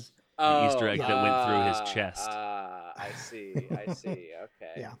think is the Easter egg that went through his chest. I see.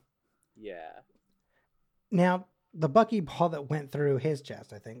 Okay. Yeah. Now the Bucky ball that went through his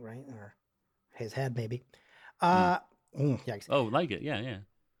chest, I think, right, or his head, maybe. Yikes. Oh, like it? Yeah.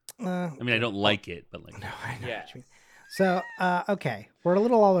 I mean, I don't like it, but like, no, I know yeah. what you mean. So, okay, we're a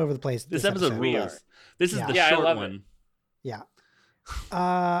little all over the place. This episode rules. This is the Yeah, short one. It. Yeah.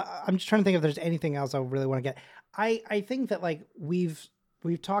 I'm just trying to think if there's anything else I really want to get. I think that like we've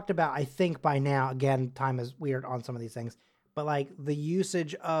talked about, I think by now, again, time is weird on some of these things, but like the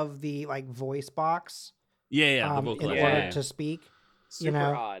usage of the like voice box. Yeah, the in vocalizer. order to speak.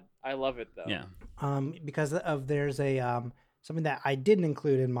 Super odd. I love it though. Yeah. Because of there's a something that I didn't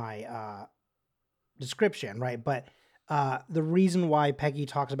include in my description, right? But the reason why Peggy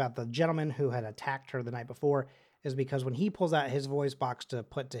talks about the gentleman who had attacked her the night before is because when he pulls out his voice box to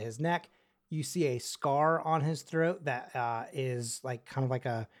put to his neck, you see a scar on his throat that is like kind of like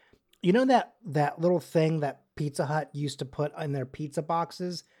a, you know, that little thing that Pizza Hut used to put in their pizza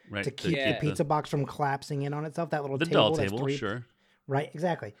boxes to keep the pizza box from collapsing in on itself. That little doll table, sure. Right,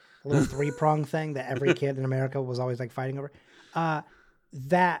 exactly. A little 3-prong thing that every kid in America was always like fighting over.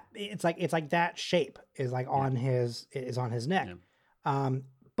 That it's like that shape is like on his neck. Yeah.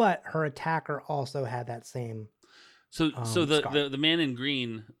 But her attacker also had that same. So the man in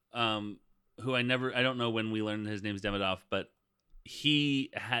green, who I don't know when we learned his name's Demidov, but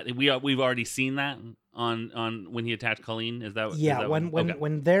we've already seen that on when he attacked Colleen. Is that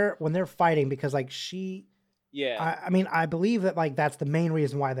when they're fighting, because like she. Yeah. I mean, I believe that like that's the main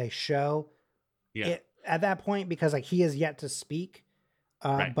reason why they show it at that point, because like he has yet to speak,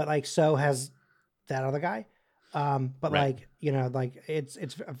 but like so has that other guy. But like, you know, like it's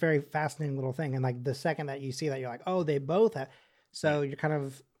a very fascinating little thing. And like the second that you see that, you're like, oh, they both have. So you're kind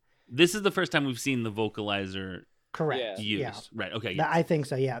of. This is the first time we've seen the vocalizer. Correct. Used. Yeah. Right. Okay. Yes. I think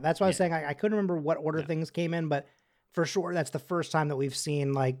so. Yeah. That's why I was saying I couldn't remember what order things came in, but for sure that's the first time that we've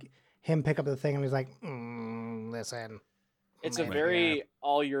seen like him pick up the thing and he's like, listen. It's a very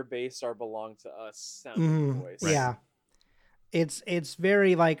all your base are belong to us sounding voice. Right. Yeah. It's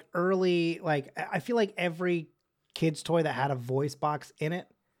very like early, like I feel like every kid's toy that had a voice box in it,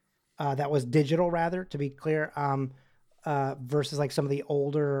 that was digital rather, to be clear, versus like some of the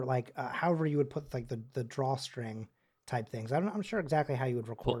older, like however you would put like the drawstring type things. I'm sure exactly how you would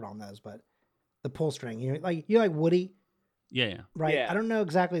record on those, but the pull string, you know like Woody. Yeah. Right. Yeah. I don't know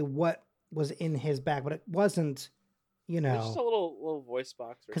exactly what was in his bag, but it wasn't, you know, it's just a little voice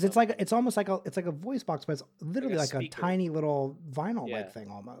box. Because it's almost like a voice box, but it's literally like a tiny little vinyl like thing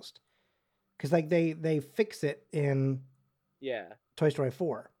almost. Because like they fix it in Toy Story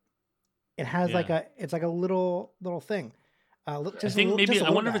 4. It has it's like a little thing. I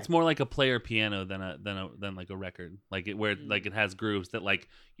wonder if it's more like a player piano than like a record, like it where like it has grooves that like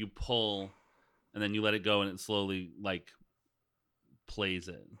you pull and then you let it go and it slowly like plays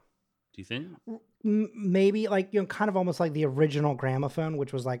it. Do you think? Maybe like, you know, kind of almost like the original gramophone,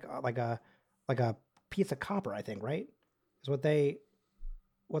 which was like a piece of copper, I think, right? Is what they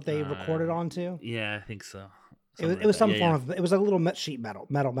recorded onto. Yeah, I think so. It was some form of. It was a little sheet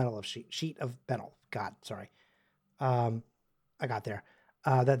of metal. God, sorry. I got there.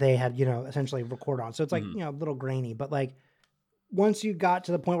 That they had, you know, essentially record on. So it's like, you know, a little grainy, but like once you got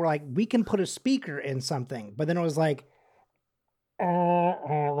to the point where like we can put a speaker in something, but then it was like.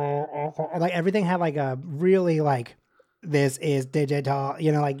 Like everything had like a really like, this is digital,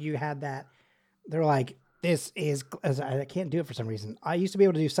 you know, like you had that. They're like, this is, I can't do it for some reason. I used to be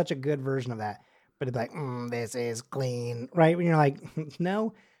able to do such a good version of that, but it'd be like, this is clean, right? When you're like,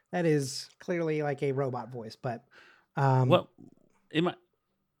 no, that is clearly like a robot voice. But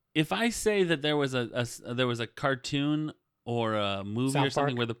if I say that there was a cartoon or a movie South or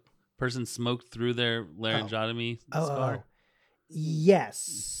something Park? where the person smoked through their laryngotomy scar.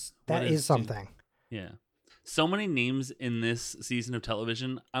 Yes, that is something. Yeah. So many names in this season of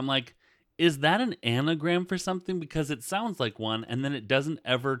television. I'm like, is that an anagram for something? Because it sounds like one, and then it doesn't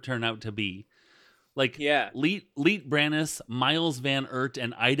ever turn out to be. Like, Leet Brannis, Miles Van Ert,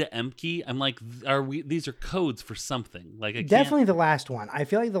 and Ida Emke. I'm like, these are codes for something. Like, definitely the last one. I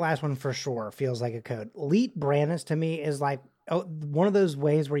feel like the last one for sure feels like a code. Leet Brannis to me is like one of those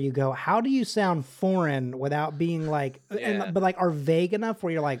ways where you go, how do you sound foreign without being like, but like are vague enough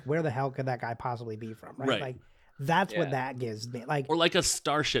where you're like, where the hell could that guy possibly be from? Right. Like that's what that gives me. Like, or like a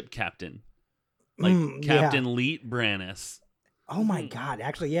starship captain, like Captain Leet Brannis. Oh my God!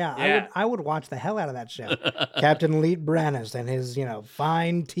 Actually, I would watch the hell out of that show. Captain Leet Brannis and his,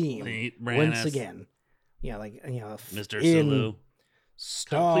 fine team once again. Mr. Sulu. Please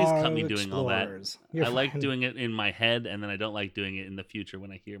cut me doing all that. I like doing it in my head, and then I don't like doing it in the future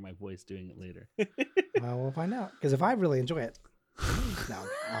when I hear my voice doing it later. Well, we'll find out. Because if I really enjoy it,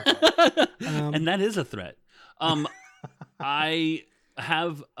 and that is a threat. I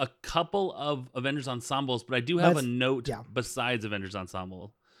have a couple of Avengers ensembles, but I do have a note besides Avengers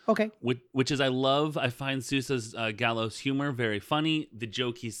Ensemble. Okay. Which is I find Sousa's gallows humor very funny. The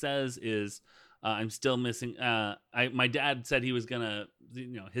joke he says is, I'm still missing, my dad said he was gonna,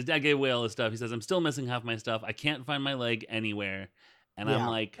 his dad gave away all his stuff. He says, I'm still missing half my stuff. I can't find my leg anywhere. And I'm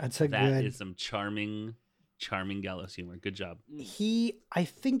like, that is some charming gallows humor. Good job. I'm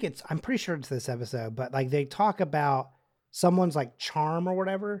pretty sure it's this episode, but like they talk about someone's like charm or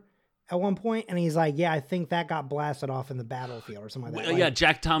whatever at one point, and he's like, I think that got blasted off in the battlefield or something like that. Yeah,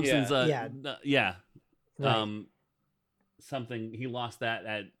 Jack Thompson's right. Something he lost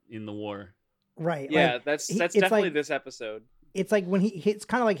that in the war. Right. Yeah, like, that's definitely this episode. It's like when it's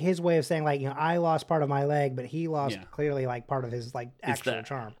kind of like his way of saying like, I lost part of my leg, but he lost clearly like part of his like actual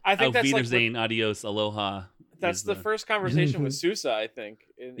charm. I think that's like adios, aloha. That's the first conversation with Sousa, I think,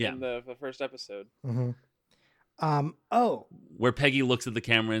 in the first episode. Mm-hmm. Where Peggy looks at the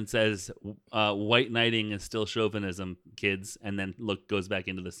camera and says, white knighting is still chauvinism, kids, and then goes back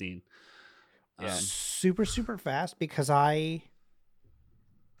into the scene. Super, super fast because of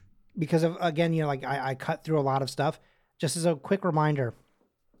again, I cut through a lot of stuff. Just as a quick reminder,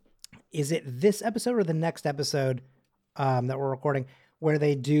 is it this episode or the next episode that we're recording where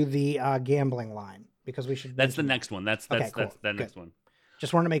they do the gambling line? Because we should. That's the next one. That's cool. That next one.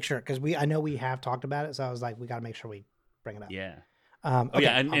 Just wanted to make sure because I know we have talked about it, so I was like, we got to make sure we bring it up. Yeah. Okay,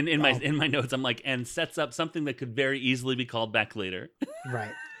 and in my notes, I'm like, and sets up something that could very easily be called back later.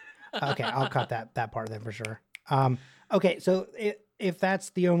 Right. Okay, I'll cut that part then for sure. Okay, so if that's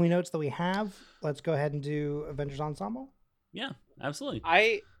the only notes that we have, let's go ahead and do Avengers Ensemble. Yeah, absolutely.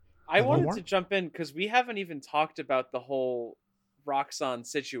 I wanted to jump in because we haven't even talked about the whole Roxxon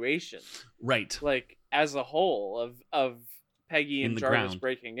situation, right? Like as a whole of Peggy and Jarvis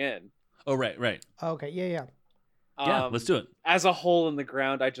breaking in. Oh, right. Okay, yeah. Yeah, let's do it. As a hole in the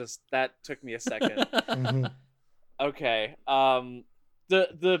ground, that took me a second. Mm-hmm. Okay.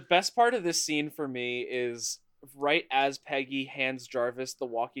 The best part of this scene for me is right as Peggy hands Jarvis the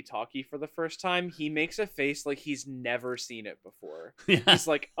walkie-talkie for the first time, he makes a face like he's never seen it before. Yeah. He's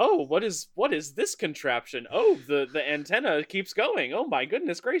like, "Oh, what is this contraption? Oh, the antenna keeps going. Oh my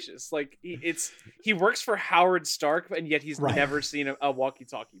goodness gracious!" Like he works for Howard Stark, and yet he's never seen a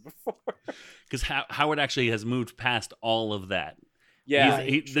walkie-talkie before. Because Howard actually has moved past all of that. Yeah.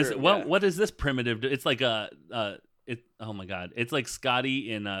 What is this primitive? It's like oh my god! It's like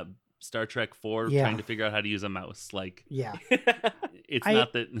Scotty in Star Trek 4 trying to figure out how to use a mouse. Like, it's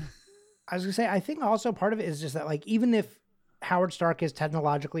not that. I was gonna say, I think also part of it is just that, like, even if Howard Stark is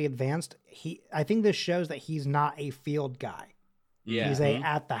technologically advanced, I think this shows that he's not a field guy. Yeah, he's a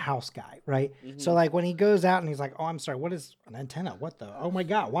at the house guy, right? Mm-hmm. So like when he goes out and he's like, "Oh, I'm sorry, what is an antenna? What the? Oh my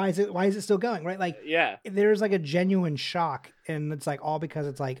god, why is it still going?" Right? Like, there's like a genuine shock, and it's like all because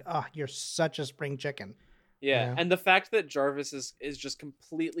it's like, "Oh, you're such a spring chicken." Yeah, you know? And the fact that Jarvis is just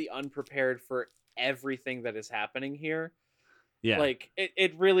completely unprepared for everything that is happening here. Yeah. Like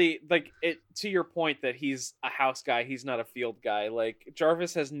it really, like, it, to your point that he's a house guy, he's not a field guy. Like,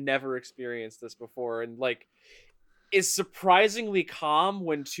 Jarvis has never experienced this before, and like is surprisingly calm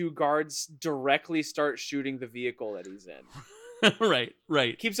when two guards directly start shooting the vehicle that he's in.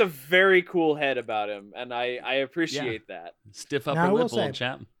 Right. Keeps a very cool head about him, and I appreciate that. Stiff upper lip, old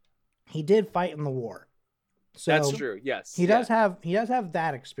chap. He did fight in the war. So that's true. Yes, he does have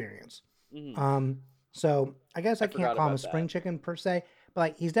that experience. Mm-hmm. So I guess I can't call him a spring chicken per se, but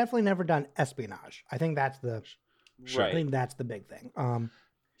like he's definitely never done espionage. I think that's the I think that's the big thing.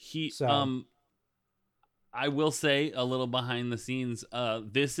 I will say a little behind the scenes.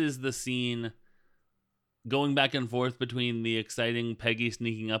 This is the scene going back and forth between the exciting Peggy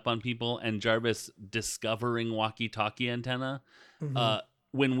sneaking up on people and Jarvis discovering walkie-talkie antenna. Mm-hmm.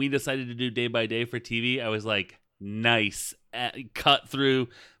 When we decided to do day by day for TV, I was like, nice. Cut through.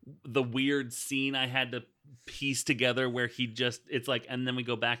 the weird scene I had to piece together where it's like, and then we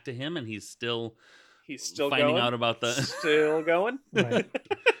go back to him and he's still finding out about the still going. Right.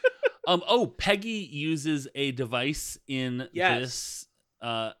 Peggy uses a device on this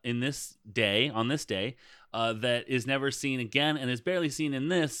day that is never seen again and is barely seen in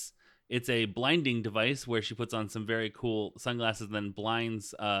this. It's a blinding device where she puts on some very cool sunglasses and then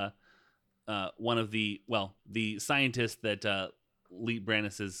blinds one of the scientist that Lee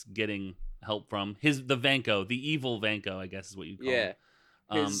Brannis is getting help from. The Vanko, the evil Vanko, I guess is what you call him.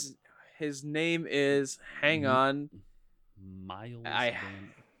 Yeah. His name is, hang on. Miles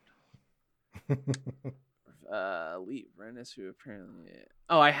Lee Brannis, who apparently...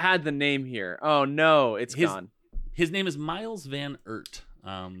 Oh, I had the name here. Oh, no, it's gone. His name is Miles Van Ert.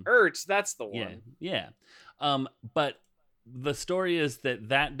 Ert, that's the one. Yeah. But the story is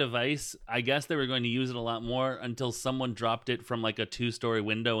that device, I guess they were going to use it a lot more until someone dropped it from like a 2-story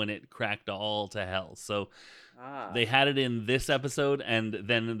window and it cracked all to hell. So they had it in this episode, and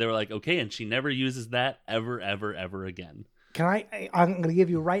then they were like, okay, and she never uses that ever again. I'm going to give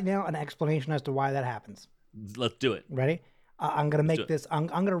you right now an explanation as to why that happens. Let's do it. Ready? I'm going to make this. I'm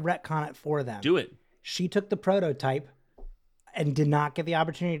going to retcon it for them. Do it. She took the prototype and did not get the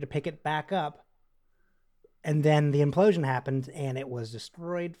opportunity to pick it back up. And then the implosion happened and it was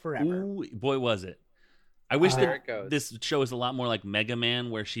destroyed forever. Ooh, boy, was it. I wish that this show is a lot more like Mega Man,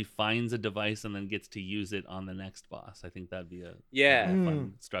 where she finds a device and then gets to use it on the next boss. I think that'd be a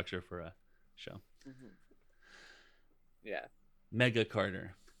fun structure for a show. Mm-hmm. Yeah. Mega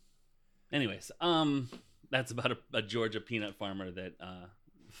Carter. Anyways, that's about a Georgia peanut farmer that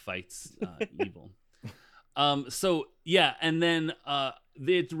fights evil. So yeah, and then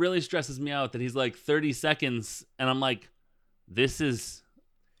it really stresses me out that he's like 30 seconds, and I'm like, this is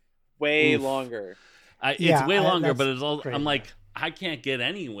way longer. It's way longer, but it's all. I'm like, I can't get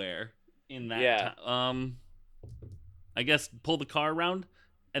anywhere in that. Yeah. I guess pull the car around,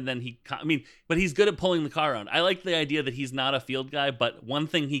 and then but he's good at pulling the car around. I like the idea that he's not a field guy, but one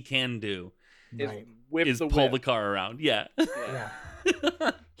thing he can do is pull the car around. Yeah.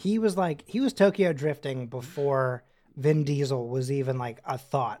 He was Tokyo drifting before Vin Diesel was even like a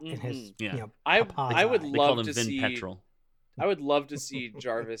thought in his. I would love to see Petrol. I would love to see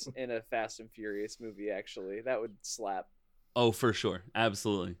Jarvis in a Fast and Furious movie. Actually, that would slap. Oh, for sure,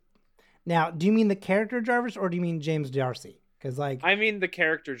 absolutely. Now, do you mean the character Jarvis, or do you mean James Darcy? Because I mean the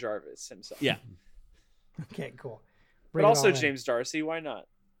character Jarvis himself. Yeah. Okay, cool. But also James Darcy. Why not?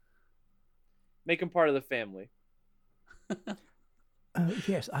 Make him part of the family.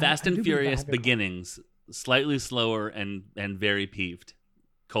 Yes. Fast and Furious beginnings, slightly slower and very peeved.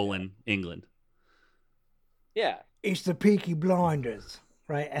 England. Yeah. It's the Peaky Blinders,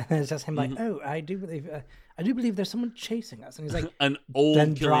 right? And then it's just him like, oh, I do believe there's someone chasing us. And he's like, an old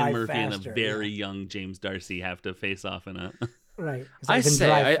Cillian Murphy and a very young James Darcy have to face off in a. Right. Like,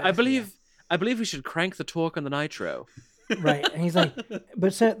 I believe we should crank the torque on the nitro. Right. And he's like,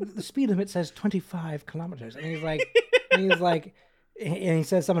 but sir, the speed limit says 25 kilometers. And he's like, and he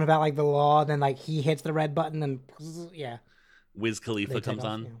says something about like the law. And then like he hits the red button and Wiz Khalifa comes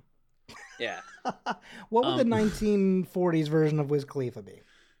on. Yeah. What would the 1940s version of Wiz Khalifa be?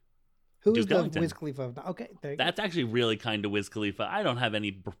 Who is the Wiz Khalifa? Okay, there you That's go. actually really kind of Wiz Khalifa. I don't have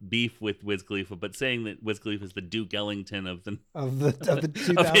any beef with Wiz Khalifa, but saying that Wiz Khalifa is the Duke Ellington of the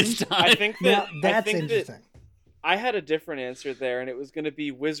 2000s of his time. I think that that's interesting. I had a different answer there, and it was going to be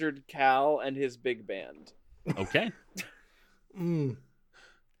Wizard Cal and his big band. Okay.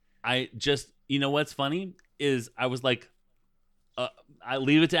 I just, what's funny is I was like, I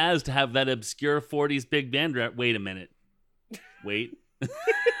leave it to Az to have that obscure 40s big band rap. Wait a minute. Wait.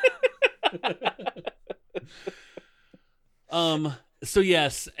 So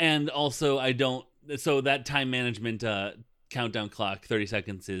yes, and also so that time management countdown clock, 30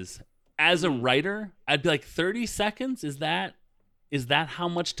 seconds is, as a writer, I'd be like, 30 seconds? Is that how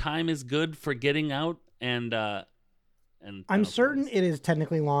much time is good for getting out? And I'm certain it is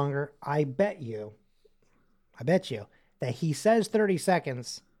technically longer. I bet you that he says 30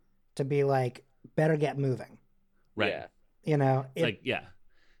 seconds to be like, better get moving. Right. Yeah.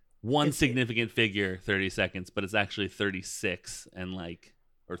 One significant figure, 30 seconds, but it's actually 36 and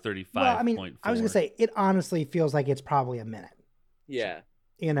or 35.4. Well, I mean, I was going to say, it honestly feels like it's probably a minute. Yeah.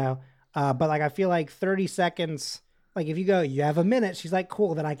 But like, I feel like 30 seconds, like if you go, you have a minute, she's like,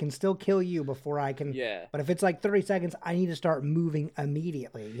 cool, then I can still kill you before I can. Yeah. But if it's like 30 seconds, I need to start moving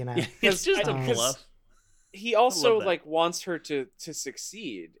immediately, Yeah, it's just a bluff. He also wants her to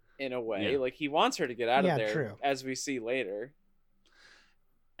succeed in a way. Yeah. Like he wants her to get out of there, true. as we see later.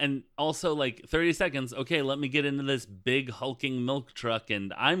 And also, like, 30 seconds, okay, let me get into this big hulking milk truck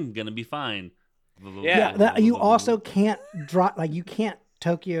and I'm going to be fine. Yeah, you also can't drive, like, you can't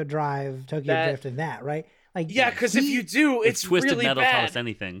Tokyo Drift in that, right? Like, because if you do, it's Twisted really Metal bad. Tell Us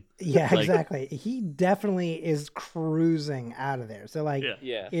Anything. Yeah, Like, exactly. He definitely is cruising out of there. So, like,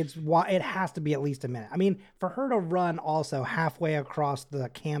 it has to be at least a minute. I mean, for her to run also halfway across the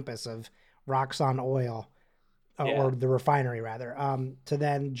campus of Roxxon Oil, or the refinery rather, to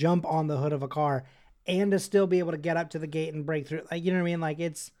then jump on the hood of a car and to still be able to get up to the gate and break through, like, you know what I mean? Like,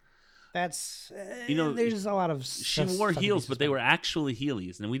 there's a lot of she wore heels, but they were actually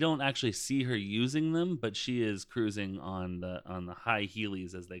Heelys, and we don't actually see her using them, but she is cruising on the high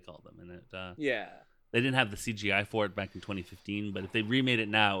Heelys, as they call them, and they didn't have the CGI for it back in 2015, but if they remade it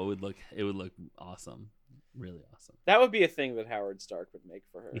now, it would look awesome, really awesome. That would be a thing that Howard Stark would make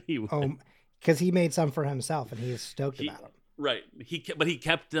for her. He would. Because he made some for himself, and he is stoked about them. Right. He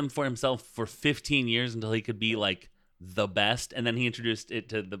kept them for himself for 15 years until he could be like the best, and then he introduced it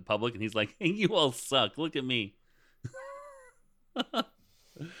to the public, and he's like, hey, "You all suck. Look at me."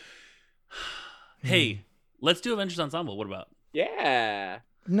 Hey, let's do Avengers Ensemble. What about? Yeah.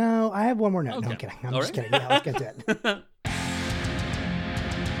 No, I have one more note. Okay. No, I'm kidding. I'm just kidding. Yeah, let's get to it.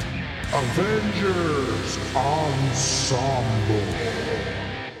 Avengers Ensemble.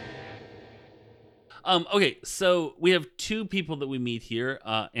 Okay, so we have two people that we meet here.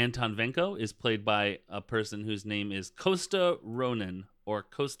 Anton Venko is played by a person whose name is Costa Ronin or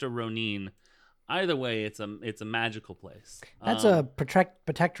Costa Ronin. Either way, it's a magical place. That's a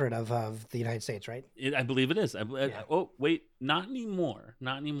protectorate of the United States, right? I believe it is. Oh, wait, not anymore.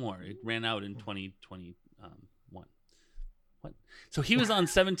 Not anymore. It ran out in 2021. What? So he was on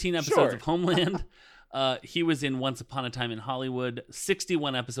 17 episodes of Homeland. He was in Once Upon a Time in Hollywood,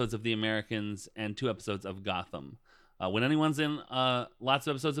 61 episodes of The Americans, and 2 episodes of Gotham. When anyone's in lots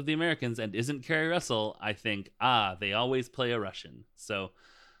of episodes of The Americans and isn't Kerry Russell, I think, they always play a Russian. So,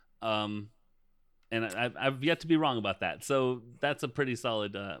 and I've yet to be wrong about that. So that's a pretty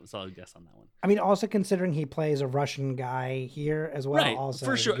solid guess on that one. I mean, also considering he plays a Russian guy here as well. Right, also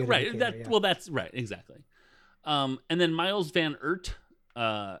for sure. Right. Indicator, Well, that's right. Exactly. And then Miles Van Ert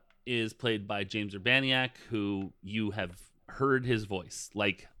is played by James Urbaniak, who you have heard his voice.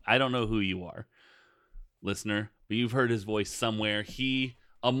 Like, I don't know who you are, listener, but you've heard his voice somewhere. He,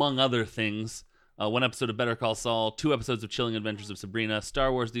 among other things, 1 episode of Better Call Saul, 2 episodes of Chilling Adventures of Sabrina,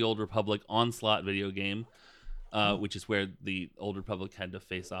 Star Wars: The Old Republic, Onslaught video game, which is where the Old Republic had to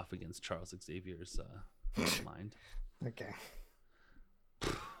face off against Charles Xavier's mind. Okay.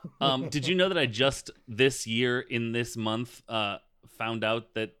 Did you know that I just this year in this month found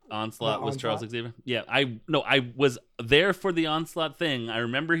out that Onslaught was Charles Xavier? Yeah, I was there for the Onslaught thing. I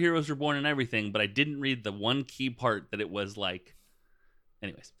remember Heroes Reborn and everything, but I didn't read the one key part that it was like.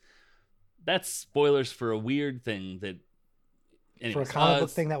 Anyways, that's spoilers for a weird thing that. Anyways, for a comic book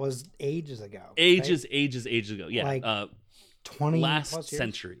thing that was ages ago. Ages ago. Yeah, like 20 last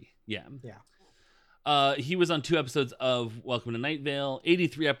century. Yeah. Yeah. He was on 2 episodes of Welcome to Night Vale,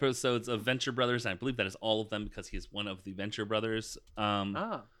 83 episodes of Venture Brothers, and I believe that is all of them because he's one of the Venture Brothers.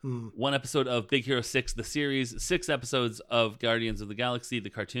 1 episode of Big Hero 6, the series, 6 episodes of Guardians of the Galaxy,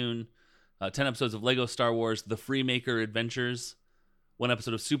 the cartoon, 10 episodes of Lego Star Wars, The Freemaker Adventures, 1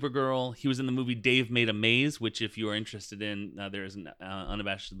 episode of Supergirl. He was in the movie Dave Made a Maze, which if you are interested in, there is an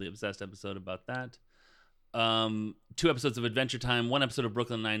Unabashedly Obsessed episode about that. 2 episodes of Adventure Time, 1 episode of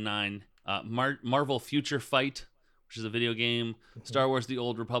Brooklyn Nine-Nine, Marvel Future Fight, which is a video game, Star Wars: The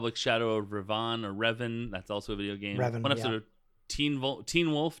Old Republic, Shadow of Revan or Revan, that's also a video game. 1 episode of Teen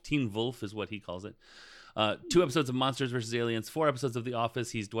Wolf is what he calls it. 2 episodes of Monsters vs. Aliens, 4 episodes of The Office.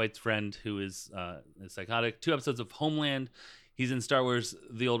 He's Dwight's friend who is psychotic. 2 episodes of Homeland. He's in Star Wars: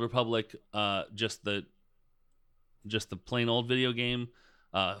 The Old Republic, just the plain old video game.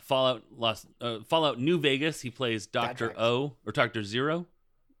 Fallout New Vegas. He plays Dr. O or Dr. Zero.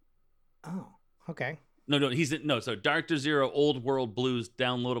 Oh, okay. No, so Dr. Zero Old World Blues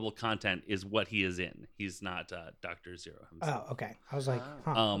downloadable content is what he is in. He's not Dr. Zero himself. Oh, okay. I was like,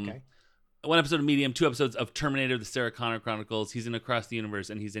 okay. 1 episode of Medium, 2 episodes of Terminator: The Sarah Connor Chronicles. He's in Across the Universe,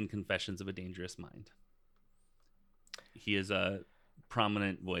 and he's in Confessions of a Dangerous Mind. He is a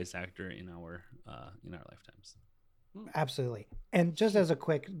prominent voice actor in our lifetimes. Absolutely. And just as a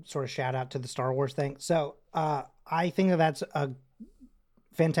quick sort of shout out to the Star Wars thing. So I think that's a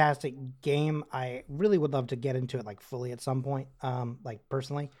fantastic game. I really would love to get into it like fully at some point, like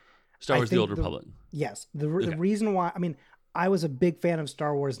personally. Star Wars: The Old Republic. Yes. The reason why, I mean, I was a big fan of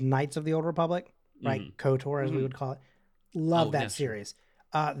Star Wars Knights of the Old Republic, right? KOTOR, as we would call it. Love that series.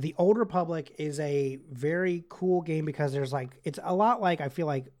 The Old Republic is a very cool game because there's like, it's a lot like, I feel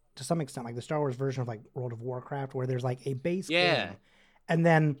like to some extent, like the Star Wars version of like World of Warcraft, where there's like a base game, and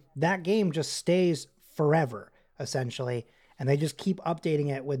then that game just stays forever, essentially. And they just keep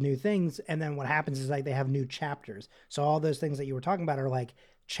updating it with new things. And then what happens is like they have new chapters. So all those things that you were talking about are like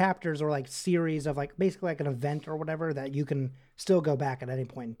chapters or like series of like basically like an event or whatever that you can still go back at any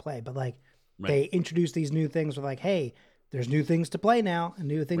point and play. But like they introduce these new things with like, hey, there's new things to play now and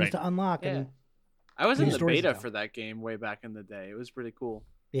new things to unlock. And I was in the beta for that game way back in the day. It was pretty cool.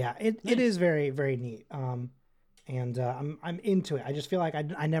 Yeah, it is very, very neat. And I'm into it. I just feel like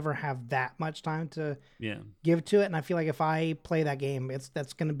I never have that much time to give to it, and I feel like if I play that game,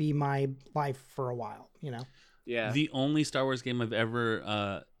 that's going to be my life for a while. You know. Yeah. The only Star Wars game I've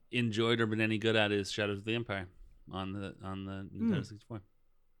ever enjoyed or been any good at is Shadows of the Empire on the Nintendo 64.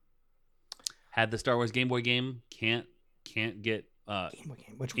 Had the Star Wars Game Boy game, can't get Game Boy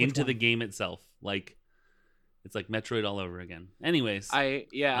game. Which into one? the game itself. Like it's like Metroid all over again. Anyways, I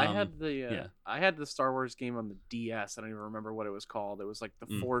had the Star Wars game on the DS. I don't even remember what it was called. It was like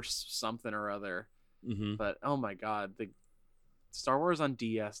the Force something or other. Mm-hmm. But oh my god, the Star Wars on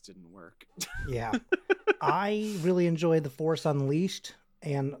DS didn't work. Yeah. I really enjoyed the Force Unleashed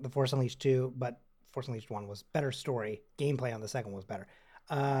and the Force Unleashed 2, but Force Unleashed 1 was better story. Gameplay on the second was better.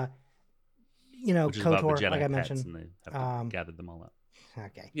 You know, KOTOR, like I mentioned. And they have gathered them all up.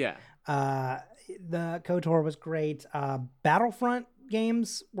 Okay. Yeah. The KOTOR was great. Battlefront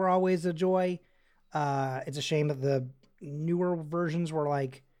games were always a joy. It's a shame that the newer versions were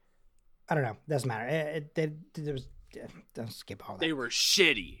like, I don't know, doesn't matter. Don't skip all that. They were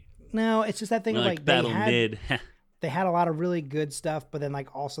shitty. No, it's just that thing of like Battle Mid. They had a lot of really good stuff, but then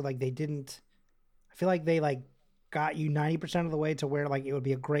like also like they didn't. I feel like they like got you 90% of the way to where like it would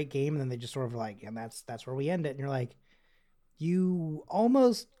be a great game, and then they just sort of like, and that's where we end it. And you're like, you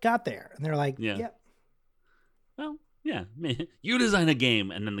almost got there, and they're like, yep. Well, yeah, you design a game,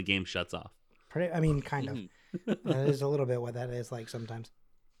 and then the game shuts off. I mean, kind of. That is a little bit what that is like sometimes.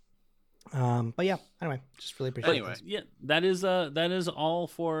 But yeah, anyway, just really appreciate it. Yeah, that is all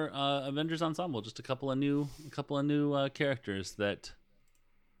for Avengers Ensemble. Just a couple of new characters that,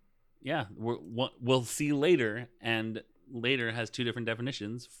 we'll see later, and later has two different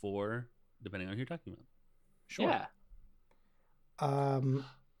definitions for depending on who you're talking about. Sure. Yeah.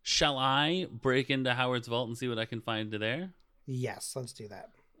 Shall I break into Howard's vault and see what I can find there? Yes, let's do that.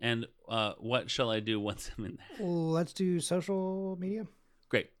 And what shall I do once I'm in there? Let's do social media.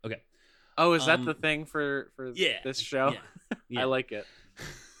 Great. Okay. Oh, is that the thing for this show? Yeah. I like it.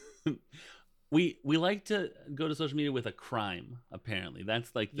 We like to go to social media with a crime. Apparently,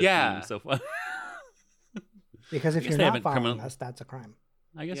 that's like the theme so far. Because if you're not following us, that's a crime.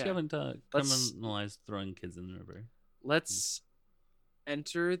 I guess you haven't criminalized throwing kids in the river. Let's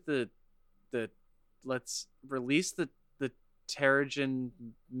enter let's release the Terrigen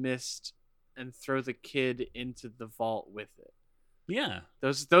mist and throw the kid into the vault with it. Yeah,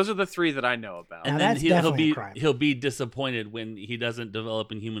 those are the three that I know about. And then he'll be disappointed when he doesn't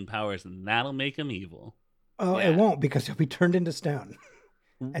develop inhuman powers, and that'll make him evil. Oh, it won't, because he'll be turned into stone.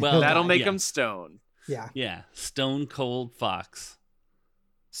 Well, that'll make him stone. Yeah, stone cold fox.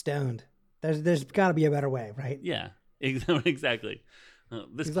 Stoned. There's got to be a better way, right? Yeah, exactly.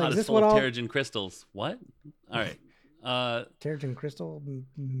 This pot is full of Terrigen crystals. What? All right. Terrigen crystal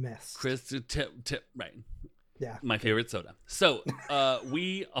mess. Right. Yeah. My favorite soda. So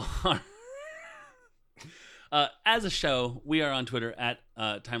we are, as a show, we are on Twitter at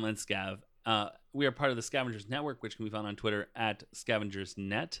Timeline Scav. We are part of the Scavengers Network, which can be found on Twitter at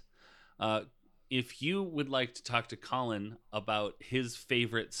ScavengersNet. If you would like to talk to Colin about his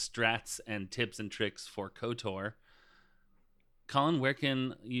favorite strats and tips and tricks for KOTOR, Colin, where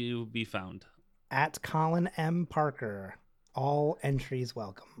can you be found? At Colin M. Parker. All entries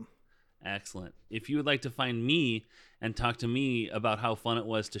welcome. Excellent. If you would like to find me and talk to me about how fun it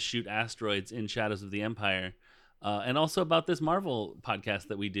was to shoot asteroids in Shadows of the Empire, and also about this Marvel podcast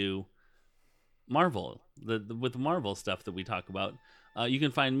that we do, Marvel, with the Marvel stuff that we talk about, you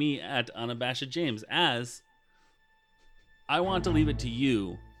can find me at Unabashed James. As I want to leave it to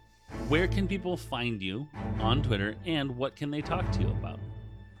you, where can people find you on Twitter, and what can they talk to you about?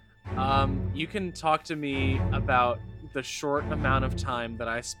 You can talk to me about the short amount of time that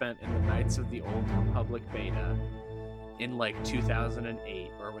I spent in the Knights of the Old Republic beta in like 2008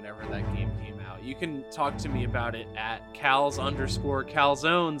 or whenever that game came out. You can talk to me about it at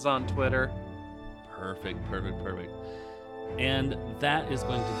Cals_Calzones on Twitter. Perfect. And that is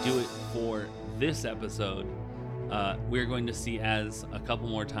going to do it for this episode. We're going to see Az a couple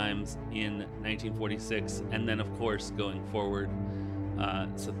more times in 1946, and then of course going forward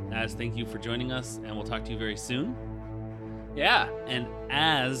So as thank you for joining us, and we'll talk to you very soon. Yeah. And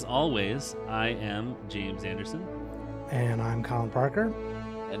as always, I am James Anderson. And I'm Colin Parker.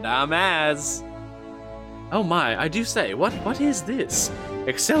 And I'm Az. Oh my, I do say, what is this?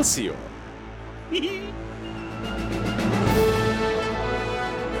 Excelsior.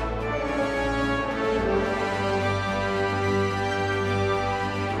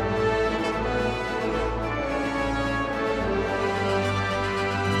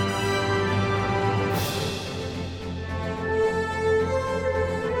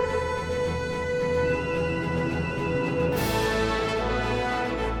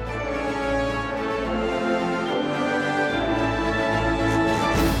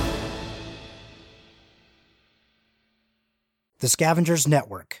 The Scavengers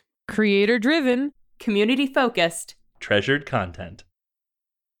Network. Creator-driven. Community-focused. Treasured content.